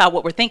think about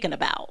what we're thinking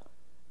about.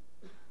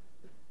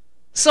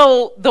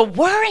 So the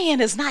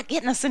worrying is not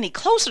getting us any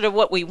closer to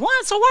what we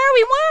want. So why are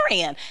we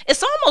worrying?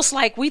 It's almost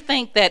like we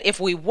think that if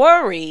we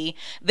worry,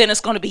 then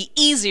it's going to be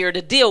easier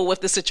to deal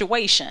with the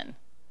situation.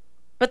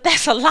 But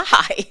that's a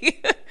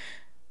lie.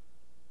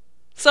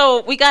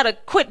 So we got to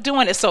quit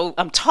doing it. So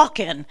I'm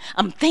talking,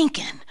 I'm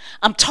thinking,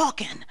 I'm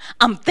talking,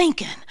 I'm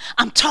thinking,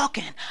 I'm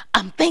talking,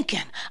 I'm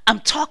thinking,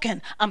 I'm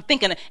talking, I'm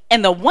thinking.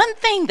 And the one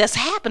thing that's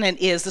happening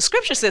is the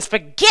scripture says,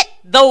 forget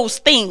those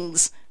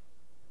things.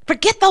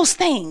 Forget those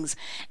things.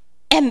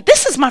 And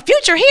this is my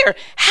future here.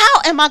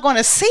 How am I going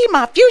to see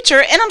my future?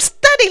 And I'm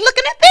studying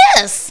looking at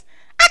this.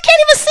 I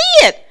can't even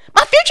see it.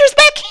 My future's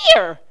back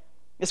here.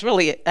 It's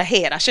really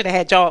ahead. I should have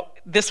had y'all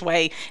this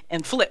way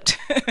and flipped.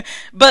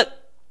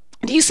 But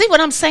do you see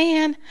what I'm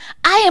saying?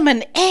 I am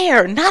an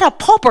heir, not a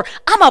pauper.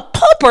 I'm a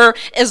pauper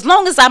as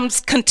long as I'm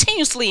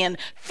continuously in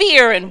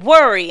fear and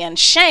worry and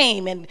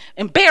shame and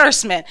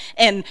embarrassment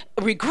and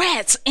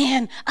regrets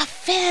and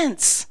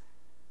offense.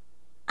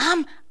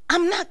 I'm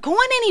not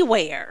going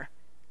anywhere.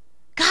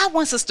 God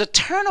wants us to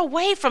turn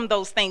away from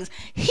those things.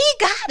 He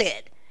got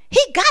it.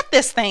 He got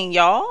this thing,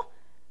 y'all.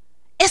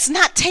 It's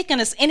not taking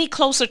us any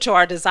closer to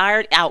our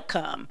desired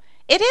outcome.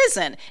 It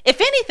isn't.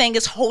 If anything,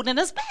 it's holding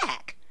us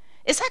back.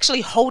 It's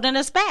actually holding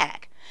us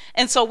back.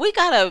 And so we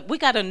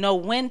gotta know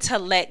when to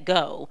let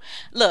go.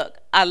 Look,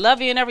 I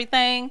love you and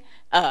everything.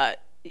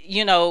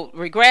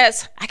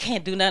 Regrets, I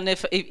can't do nothing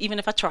even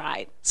if I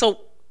tried.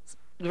 So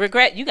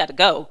regret, you got to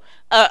go.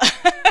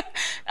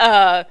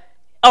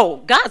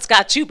 God's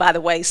got you, by the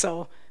way.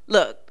 So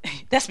look,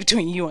 that's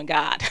between you and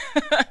God.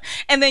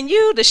 And then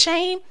the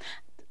shame,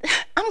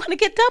 I'm going to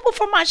get double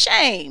for my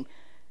shame.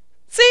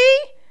 See?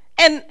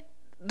 And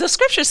the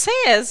scripture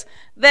says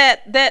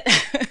that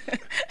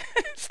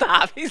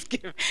stop, he's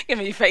giving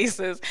me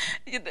faces.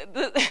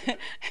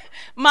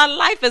 My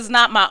life is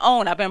not my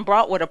own. I've been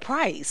bought with a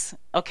price.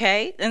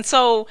 Okay? And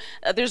so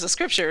there's a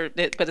scripture,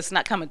 but it's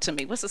not coming to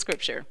me. What's the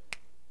scripture?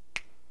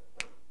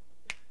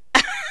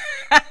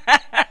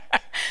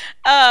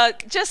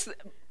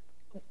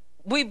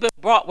 We've been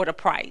brought with a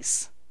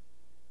price,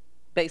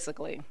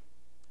 basically.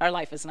 Our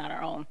life is not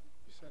our own.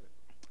 You said it.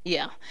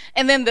 Yeah.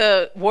 And then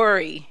the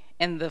worry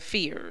and the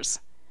fears.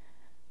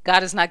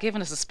 God has not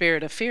given us a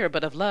spirit of fear,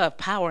 but of love,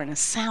 power, and a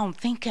sound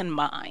thinking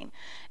mind.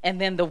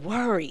 And then the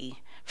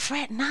worry,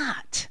 fret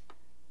not.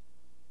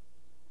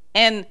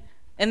 And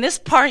in this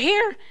part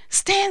here,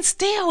 stand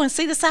still and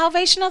see the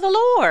salvation of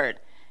the Lord.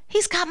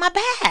 He's got my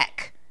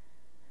back.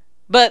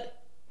 But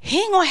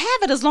he ain't gonna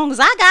have it as long as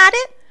I got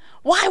it.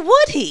 Why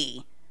would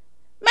he?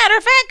 Matter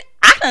of fact,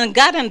 I done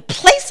got in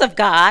place of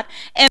God,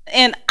 and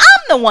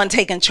I'm the one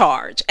taking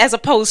charge, as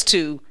opposed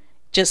to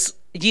just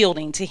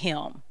yielding to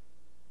him.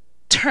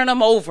 Turn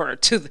him over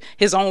to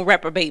his own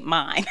reprobate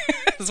mind.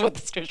 That's what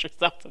the scripture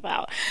talks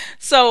about.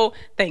 So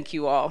thank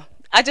you all.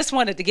 I just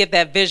wanted to give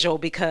that visual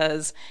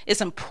because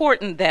it's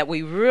important that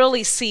we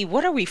really see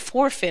what are we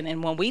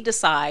forfeiting when we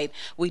decide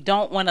we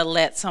don't want to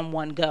let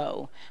someone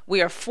go.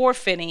 We are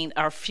forfeiting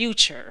our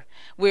future.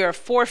 We are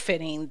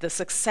forfeiting the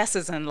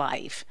successes in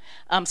life.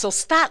 So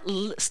stop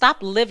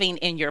living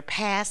in your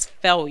past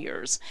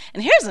failures.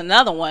 And here's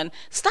another one.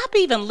 Stop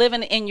even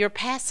living in your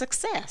past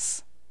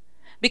success.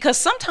 Because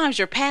sometimes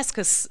your past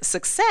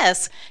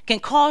success can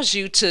cause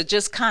you to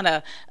just kind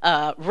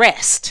of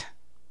rest.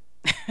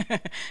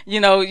 you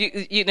know,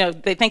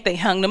 they think they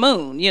hung the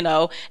moon,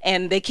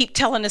 and they keep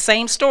telling the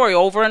same story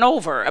over and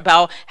over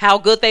about how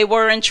good they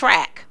were in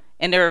track,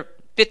 and they're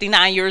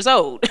 59 years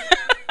old.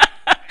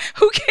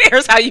 Who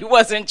cares how you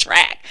was in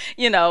track,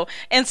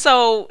 And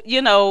so,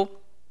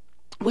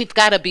 we've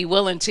got to be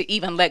willing to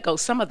even let go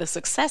some of the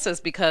successes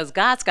because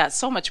God's got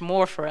so much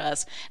more for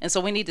us. And so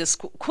we need to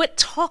quit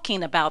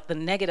talking about the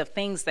negative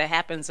things that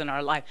happens in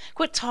our life.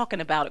 Quit talking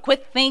about it.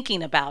 Quit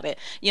thinking about it.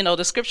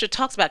 The scripture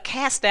talks about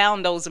cast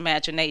down those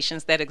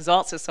imaginations that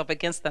exalts itself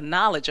against the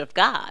knowledge of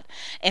God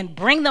and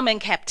bring them in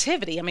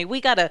captivity. I mean,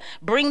 we got to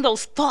bring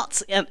those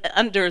thoughts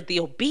under the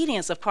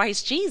obedience of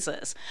Christ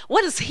Jesus.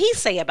 What does he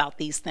say about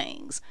these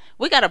things?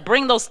 We got to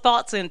bring those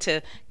thoughts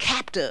into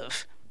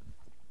captive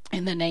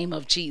in the name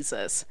of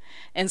Jesus.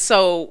 And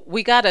so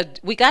we gotta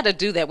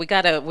do that.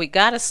 We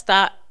gotta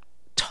stop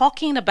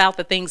talking about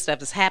the things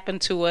that has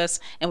happened to us,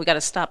 and we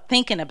gotta stop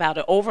thinking about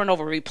it over and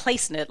over,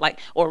 replacing it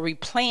or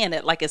replaying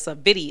it like it's a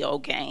video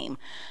game.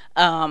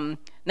 Now,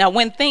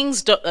 when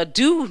things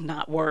do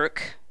not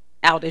work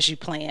out as you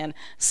plan,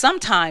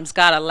 sometimes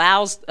God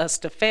allows us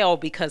to fail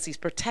because he's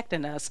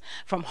protecting us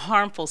from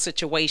harmful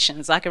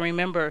situations. I can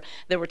remember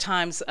there were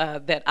times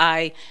that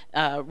I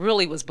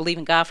really was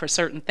believing God for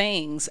certain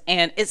things,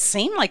 and it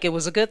seemed like it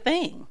was a good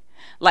thing.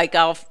 Like,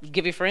 I'll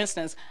give you, for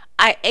instance,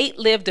 I ate,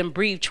 lived, and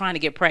breathed trying to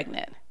get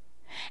pregnant.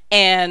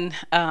 And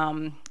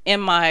in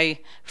my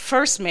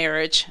first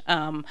marriage,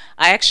 I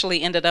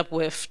actually ended up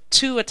with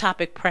 2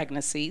 ectopic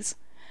pregnancies.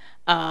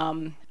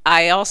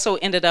 I also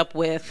ended up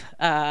with,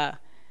 I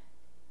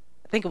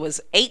think it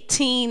was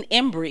 18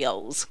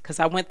 embryos because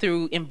I went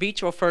through in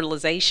vitro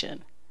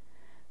fertilization.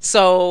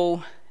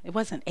 So it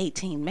wasn't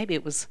 18, maybe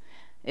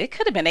it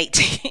could have been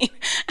 18.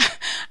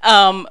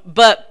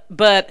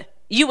 But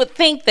you would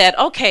think that,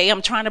 okay,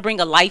 I'm trying to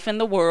bring a life in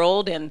the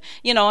world, and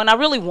and I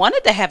really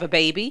wanted to have a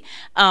baby,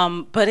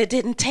 but it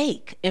didn't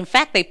take. In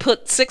fact, they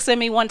put 6 in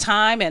me one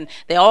time, and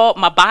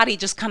my body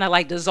just kind of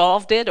like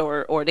dissolved it,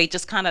 or they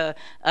just kind of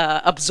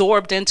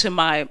absorbed into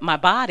my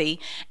body,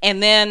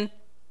 and then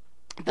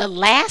the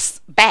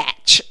last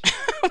batch,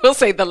 we'll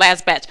say the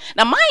last batch.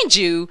 Now, mind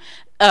you,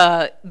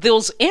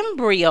 those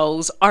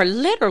embryos are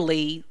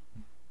literally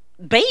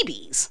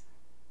babies.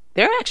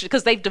 They're actually,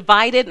 because they've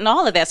divided and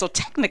all of that. So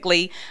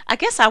technically, I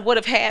guess I would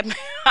have had,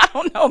 I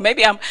don't know,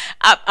 maybe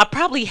I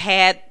probably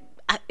had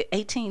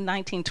 18,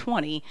 19,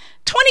 20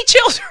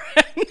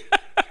 children.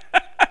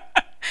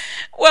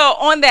 Well,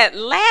 on that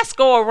last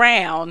go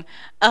around,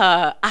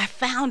 I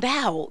found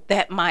out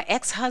that my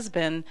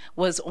ex-husband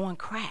was on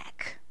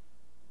crack.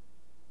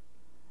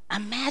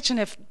 Imagine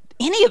if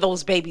any of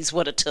those babies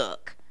would have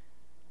took.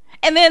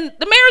 And then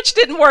the marriage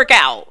didn't work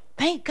out.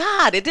 Thank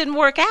God it didn't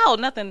work out.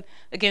 Nothing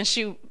against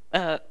you,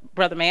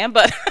 brother man,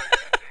 but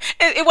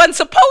it wasn't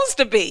supposed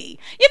to be.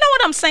 You know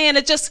what I'm saying?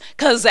 It just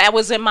because I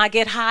was in my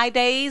get high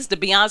days, to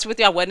be honest with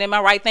you, I wasn't in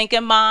my right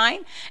thinking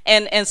mind.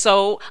 And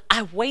so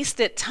I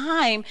wasted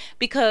time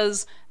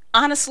because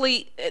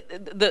honestly,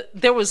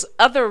 there was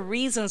other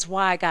reasons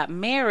why I got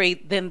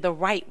married than the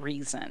right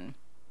reason.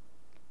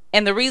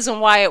 And the reason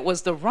why it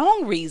was the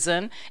wrong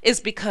reason is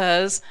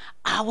because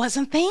I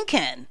wasn't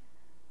thinking.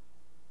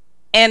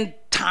 And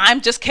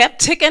time just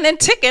kept ticking and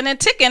ticking and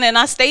ticking. And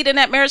I stayed in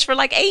that marriage for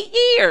like 8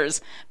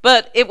 years.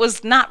 But it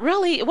was not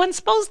really, it wasn't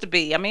supposed to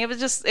be. I mean, it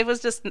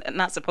was just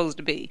not supposed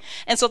to be.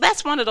 And so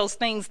that's one of those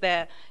things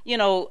that,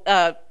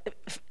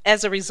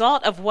 as a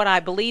result of what I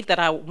believed that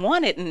I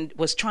wanted and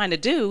was trying to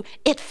do,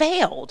 it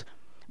failed.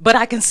 But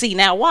I can see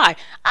now why.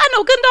 I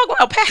know good and doggone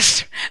well,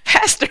 Pastor,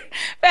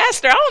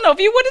 I don't know if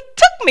you would have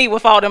took me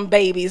with all them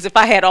babies if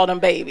I had all them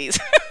babies.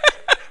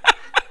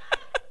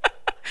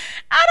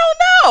 I don't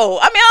know.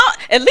 I mean,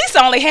 at least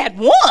I only had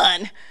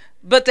one,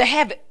 but to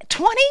have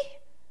 20?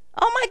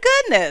 Oh my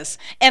goodness.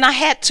 And I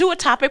had 2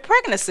 ectopic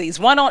pregnancies,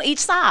 one on each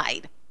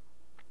side.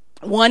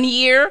 1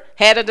 year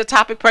had an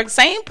ectopic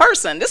pregnancy, same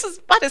person. This is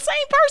by the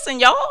same person,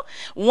 y'all.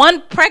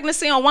 One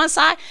pregnancy on one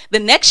side. The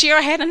next year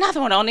I had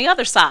another one on the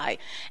other side.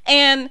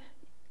 And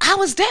I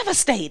was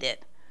devastated.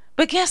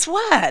 But guess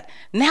what?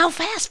 Now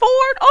fast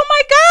forward, oh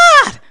my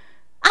God.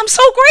 I'm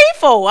so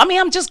grateful. I mean,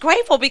 I'm just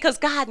grateful because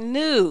God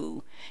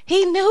knew.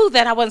 He knew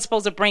that I wasn't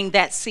supposed to bring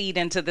that seed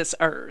into this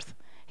earth.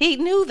 He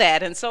knew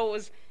that. And so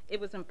it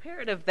was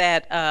imperative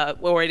that,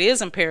 or it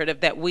is imperative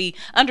that we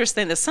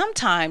understand that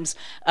sometimes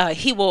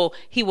he will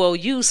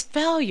use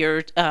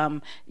failure,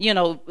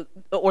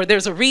 or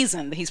there's a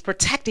reason he's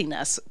protecting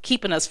us,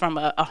 keeping us from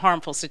a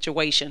harmful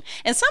situation.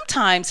 And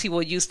sometimes he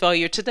will use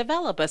failure to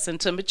develop us and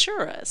to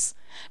mature us.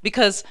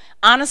 Because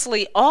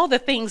honestly, all the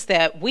things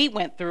that we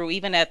went through,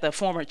 even at the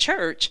former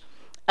church,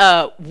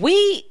 a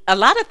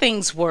lot of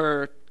things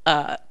were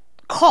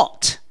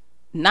caught,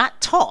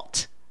 not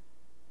taught.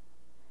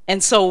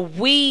 And so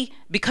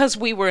because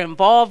we were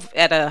involved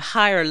at a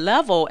higher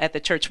level at the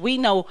church, we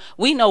know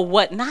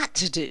what not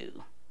to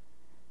do.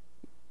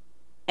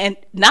 And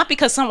not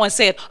because someone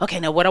said, okay,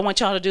 now what I want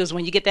y'all to do is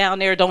when you get down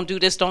there, don't do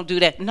this, don't do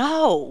that.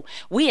 No,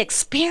 we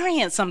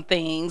experienced some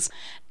things,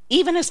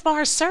 even as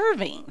far as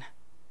serving.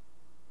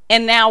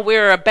 And now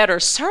we're a better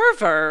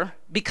server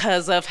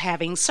because of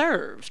having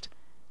served.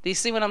 Do you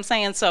see what I'm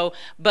saying? So,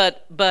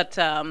 but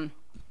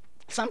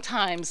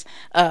sometimes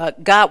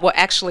God will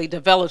actually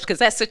develop, because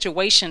that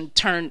situation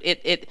turned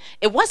it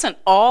wasn't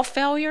all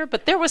failure,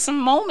 but there were some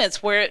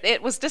moments where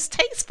it was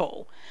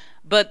distasteful,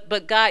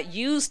 but God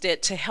used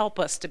it to help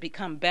us to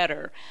become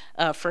better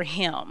for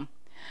him.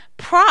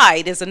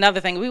 Pride is another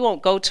thing. We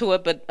won't go to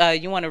it,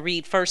 but you want to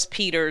read 1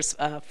 Peter's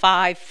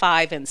 5,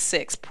 5, and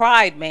 6.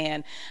 Pride,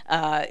 man.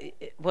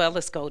 Well,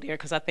 let's go there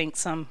because I think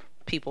some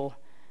people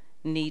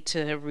need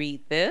to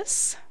read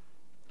this.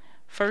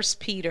 1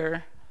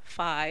 Peter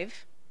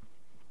 5.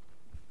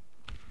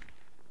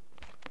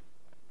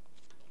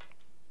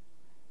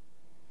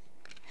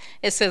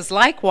 It says,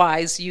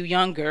 likewise, you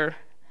younger,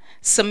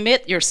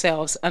 submit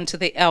yourselves unto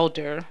the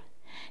elder.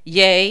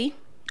 Yea,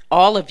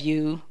 all of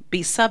you,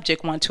 be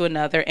subject one to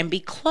another, and be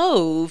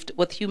clothed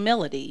with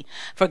humility.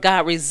 For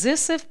God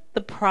resisteth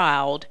the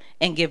proud,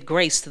 and give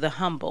grace to the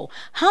humble.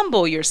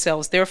 Humble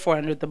yourselves, therefore,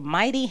 under the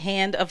mighty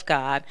hand of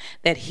God,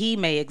 that he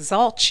may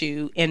exalt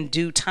you in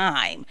due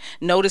time.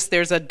 Notice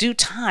there's a due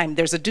time.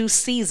 There's a due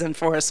season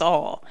for us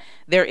all.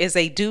 There is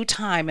a due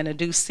time and a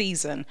due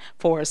season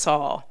for us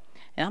all.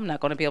 And I'm not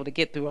going to be able to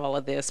get through all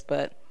of this,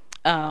 but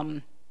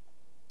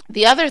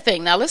the other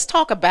thing, now let's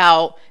talk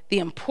about the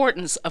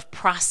importance of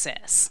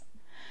process.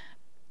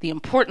 The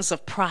importance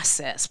of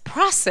process.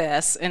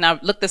 Process, and I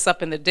looked this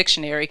up in the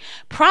dictionary,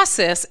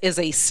 process is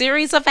a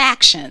series of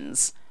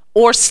actions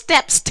or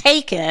steps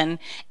taken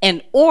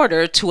in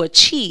order to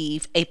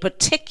achieve a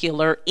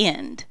particular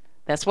end.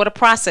 That's what a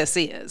process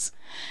is.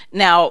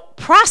 Now,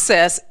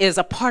 process is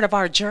a part of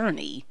our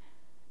journey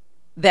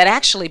that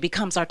actually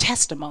becomes our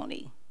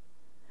testimony.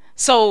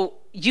 So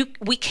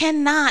we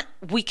cannot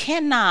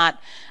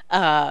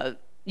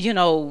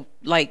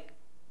like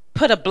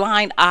put a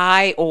blind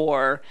eye,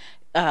 or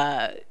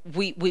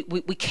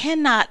we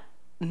cannot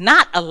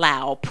not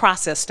allow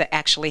process to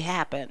actually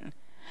happen.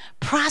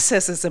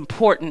 Process is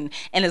important,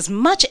 and as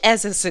much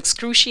as it's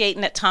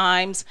excruciating at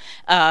times,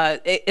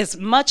 as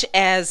much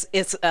as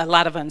it's a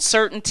lot of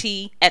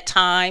uncertainty at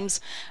times,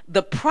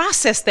 the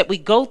process that we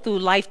go through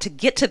life to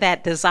get to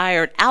that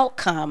desired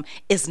outcome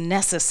is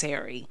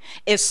necessary.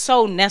 It's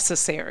so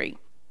necessary.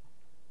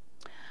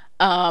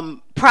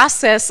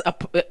 Process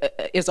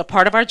is a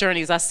part of our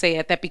journey, as I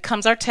said, that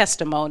becomes our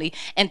testimony.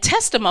 And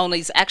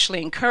testimonies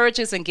actually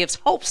encourages and gives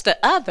hopes to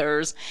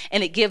others,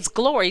 and it gives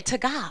glory to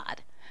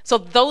God. So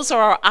those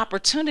are our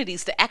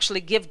opportunities to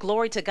actually give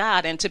glory to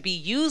God and to be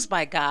used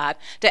by God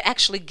to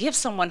actually give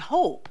someone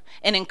hope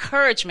and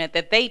encouragement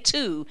that they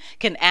too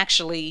can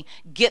actually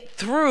get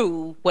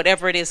through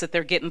whatever it is that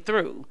they're getting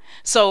through.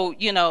 So,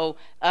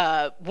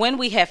 when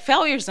we have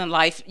failures in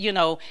life,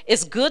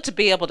 it's good to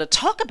be able to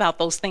talk about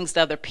those things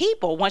to other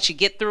people once you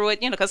get through it,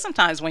 because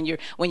sometimes when you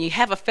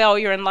have a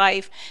failure in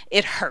life,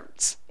 it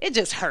hurts. It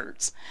just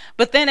hurts.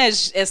 But then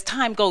as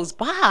time goes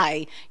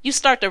by, you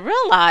start to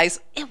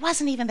realize it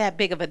wasn't even that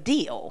big of a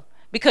deal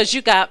because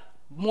you got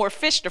more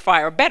fish to fry,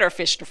 or better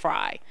fish to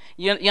fry.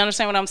 You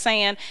understand what I'm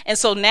saying? And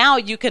so now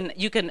you can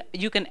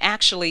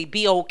actually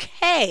be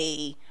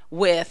okay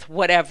with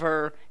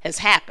whatever has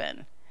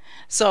happened.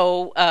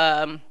 So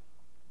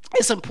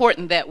it's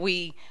important that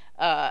we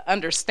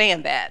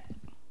understand that.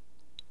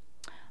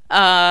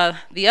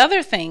 The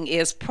other thing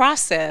is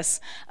process.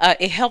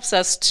 It helps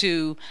us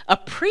to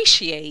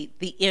appreciate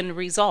the end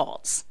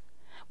results.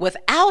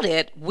 Without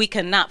it, we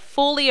cannot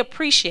fully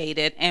appreciate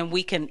it, and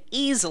we can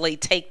easily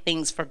take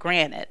things for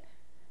granted.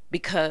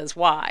 Because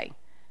why?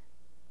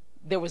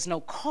 There was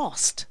no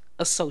cost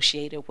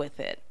associated with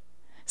it.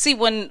 See,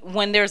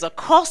 when there's a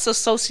cost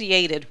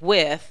associated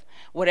with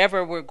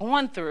whatever we're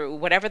going through,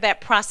 whatever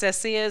that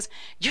process is,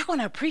 you're going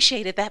to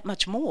appreciate it that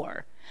much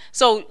more.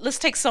 So let's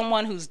take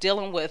someone who's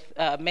dealing with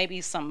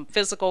maybe some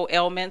physical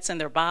ailments in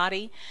their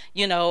body,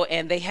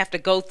 and they have to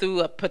go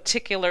through a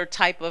particular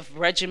type of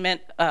regimen,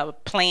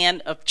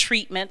 plan of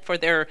treatment for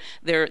their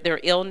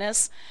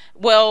illness.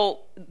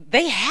 Well,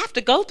 they have to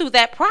go through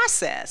that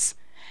process.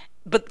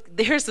 But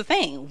here's the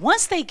thing.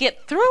 Once they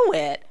get through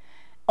it,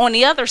 on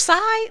the other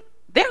side,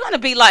 they're going to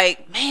be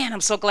like, man,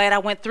 I'm so glad I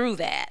went through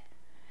that.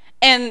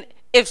 And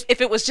if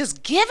it was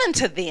just given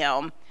to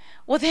them,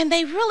 well, then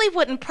they really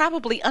wouldn't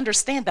probably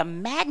understand the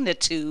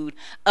magnitude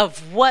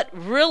of what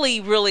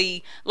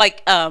really,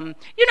 like,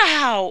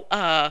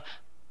 how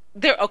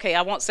okay,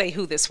 I won't say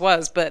who this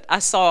was, but I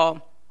saw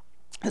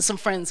some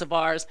friends of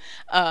ours,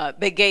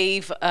 they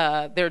gave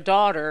their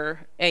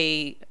daughter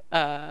a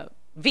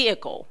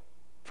vehicle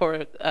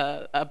for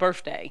a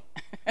birthday.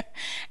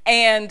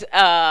 And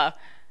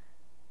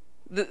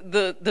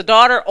the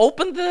daughter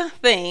opened the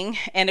thing,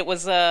 and it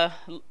was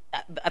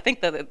I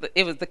think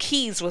the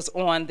keys was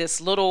on this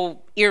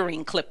little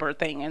earring clipper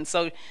thing. And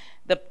so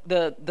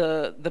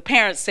the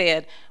parents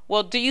said,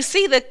 well, do you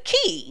see the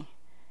key?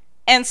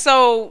 And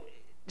so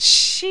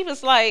she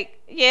was like,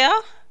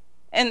 yeah.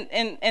 And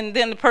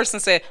then the person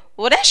said,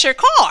 well, that's your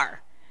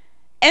car.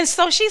 And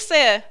so she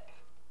said,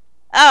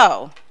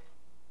 oh.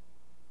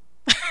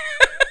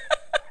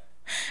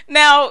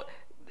 Now,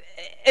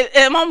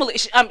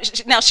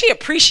 now she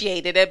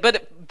appreciated it,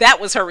 but that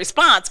was her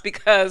response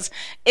because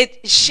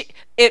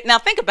now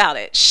think about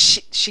it.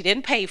 She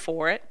didn't pay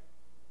for it.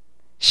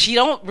 She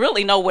don't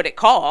really know what it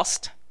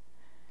cost.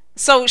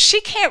 So she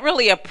can't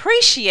really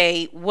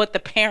appreciate what the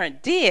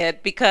parent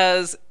did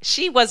because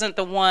she wasn't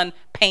the one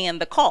paying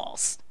the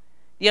cost.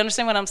 You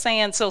understand what I'm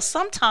saying? So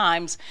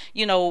sometimes,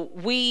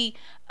 we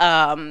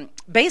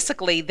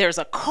basically there's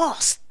a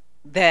cost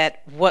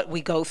that what we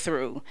go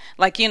through.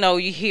 Like, you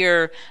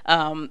hear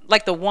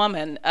like the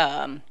woman,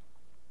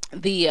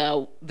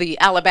 the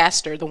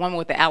alabaster, the woman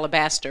with the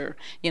alabaster,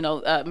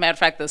 matter of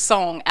fact, the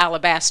song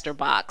Alabaster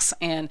Box,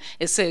 and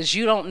it says,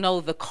 you don't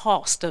know the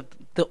cost of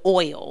the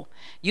oil.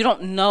 You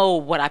don't know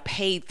what I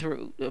paid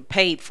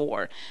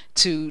for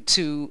to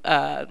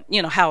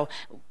how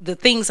the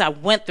things I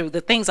went through,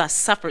 the things I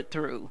suffered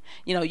through.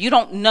 You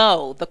don't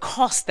know the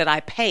cost that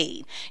I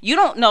paid. You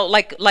don't know,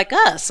 like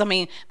us. I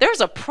mean,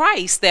 there's a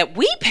price that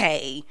we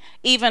pay,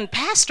 even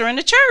pastor in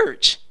the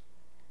church.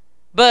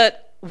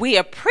 But we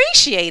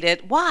appreciate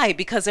it. Why?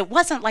 Because it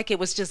wasn't like it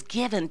was just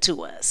given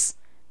to us.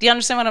 Do you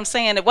understand what I'm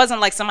saying? It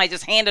wasn't like somebody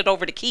just handed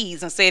over the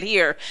keys and said,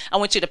 here, I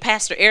want you to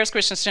pastor Ayers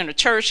Christian Center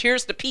Church.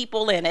 Here's the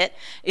people in it.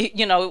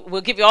 We'll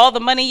give you all the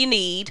money you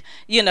need.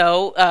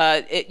 We'll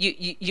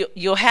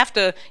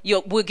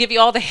give you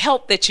all the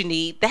help that you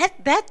need.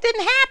 That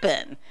didn't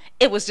happen.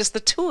 It was just the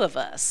two of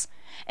us.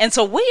 And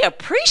so we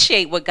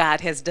appreciate what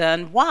God has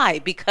done. Why?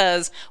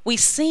 Because we've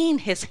seen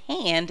his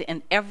hand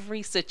in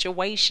every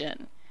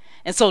situation.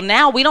 And so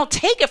now we don't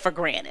take it for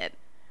granted.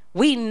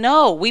 We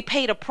know we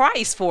paid a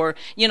price for,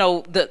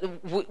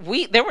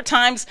 there were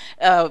times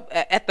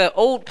at the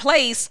old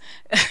place,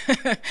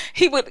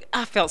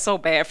 I felt so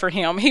bad for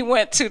him. He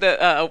went to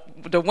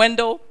the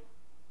window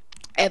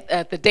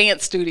at the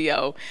dance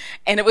studio,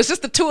 and it was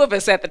just the two of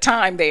us at the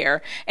time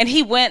there, and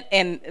he went,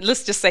 and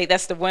let's just say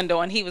that's the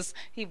window, and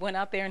he went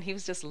out there and he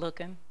was just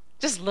looking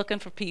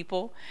for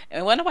people,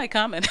 and wasn't nobody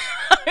coming.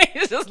 He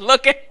was just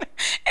looking,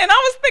 and I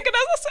was thinking,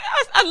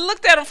 I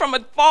looked at him from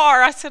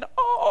afar. I said,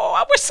 oh,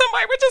 I wish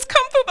somebody would just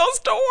come through those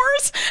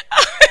doors.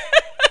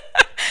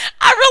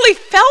 I really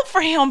felt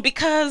for him,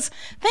 because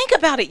think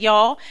about it,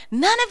 y'all.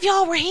 None of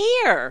y'all were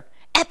here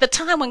at the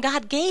time when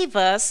God gave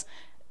us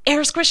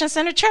Aris Christian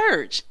Center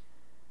Church.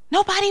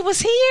 Nobody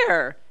was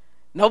here.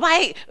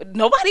 Nobody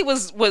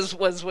was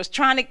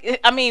trying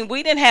to,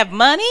 we didn't have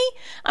money.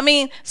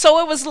 So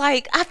it was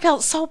like, I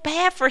felt so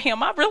bad for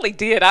him. I really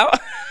did. I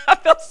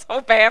felt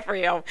so bad for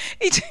him.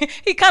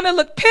 He kind of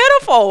looked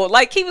pitiful,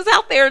 like he was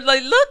out there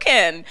like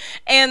looking.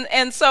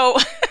 And so,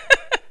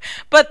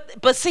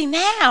 but see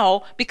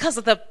now, because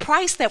of the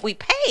price that we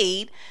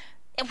paid,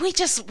 we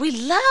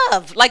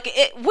love,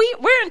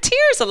 we're in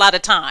tears a lot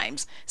of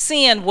times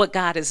seeing what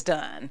God has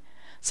done.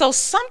 So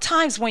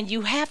sometimes when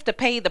you have to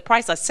pay the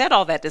price, I said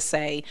all that to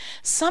say,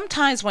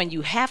 sometimes when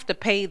you have to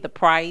pay the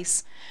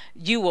price,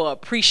 you will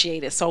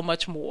appreciate it so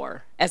much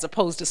more, as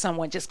opposed to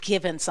someone just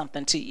giving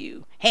something to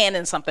you,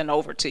 handing something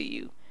over to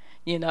you.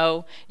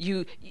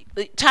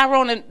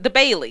 Tyrone and the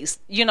Baileys,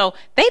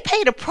 they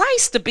paid a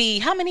price to be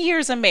how many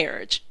years in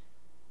marriage?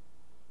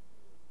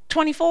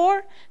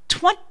 24?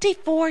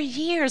 24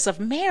 years of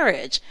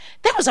marriage.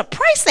 There was a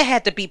price that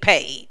had to be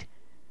paid.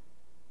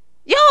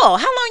 Y'all,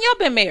 how long y'all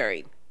been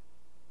married?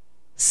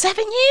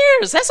 7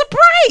 years. That's a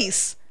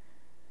price.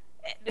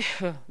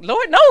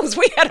 Lord knows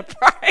we had a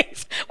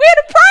price. We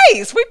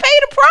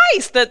paid a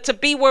price to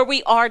be where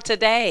we are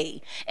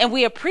today. And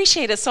we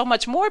appreciate it so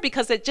much more,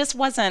 because it just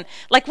wasn't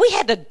like we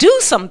had to do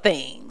some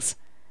things.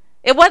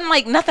 It wasn't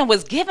like nothing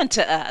was given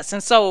to us.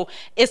 And so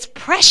it's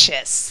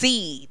precious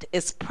seed.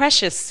 It's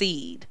precious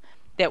seed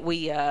that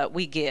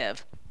we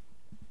give.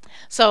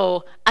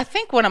 So I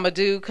think what I'm going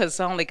to do, because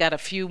I only got a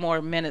few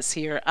more minutes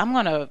here, I'm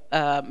going to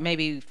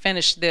maybe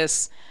finish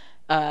this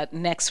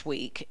next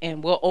week,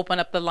 and we'll open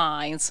up the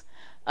lines.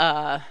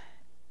 Y'all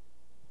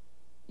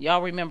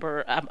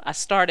remember I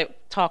started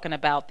talking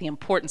about the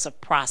importance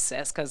of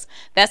process, because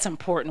that's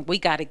important. We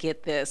got to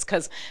get this,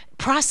 because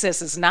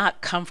process is not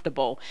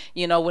comfortable.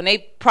 When they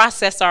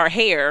process our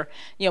hair,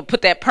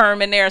 put that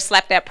perm in there,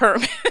 slap that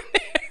perm in there,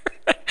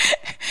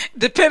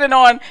 depending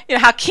on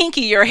how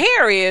kinky your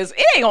hair is,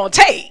 it ain't gonna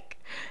take.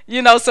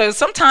 So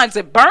sometimes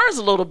it burns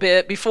a little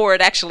bit before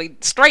it actually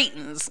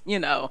straightens,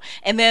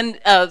 and then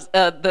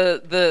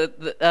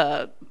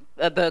the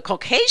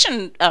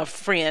Caucasian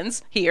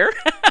friends here,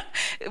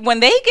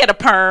 when they get a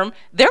perm,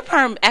 their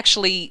perm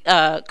actually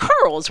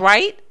curls,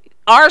 right?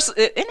 Ours,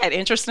 isn't that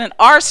interesting?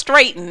 Ours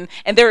straighten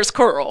and theirs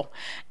curl.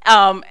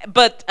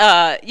 But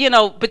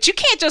you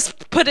can't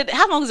just put it,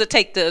 how long does it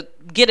take to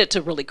get it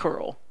to really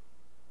curl?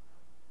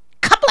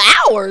 Couple of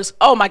hours.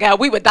 Oh my God,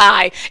 we would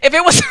die if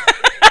it was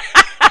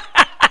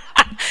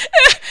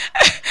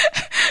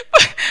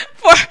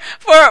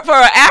for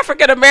an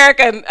African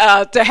American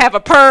to have a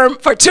perm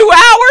for 2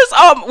 hours.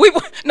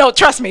 No,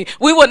 trust me,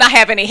 we would not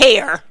have any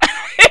hair.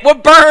 It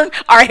would burn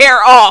our hair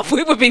off.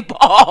 We would be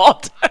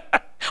bald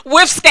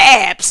with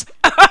scabs.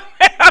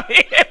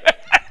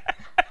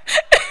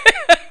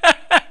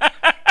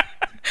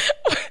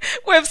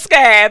 With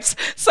scabs.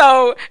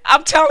 So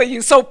I'm telling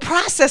you, so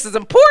process is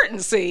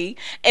important, see,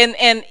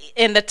 and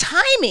the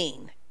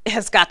timing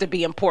has got to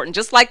be important,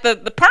 just like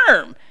the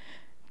perm.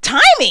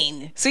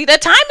 Timing. See,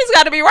 that timing's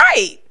got to be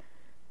right.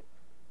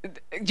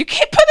 You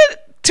can't put it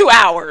 2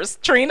 hours,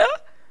 Trina.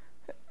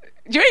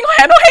 You ain't gonna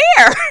have no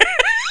hair.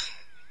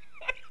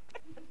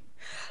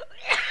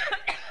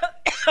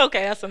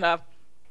 Okay, that's enough.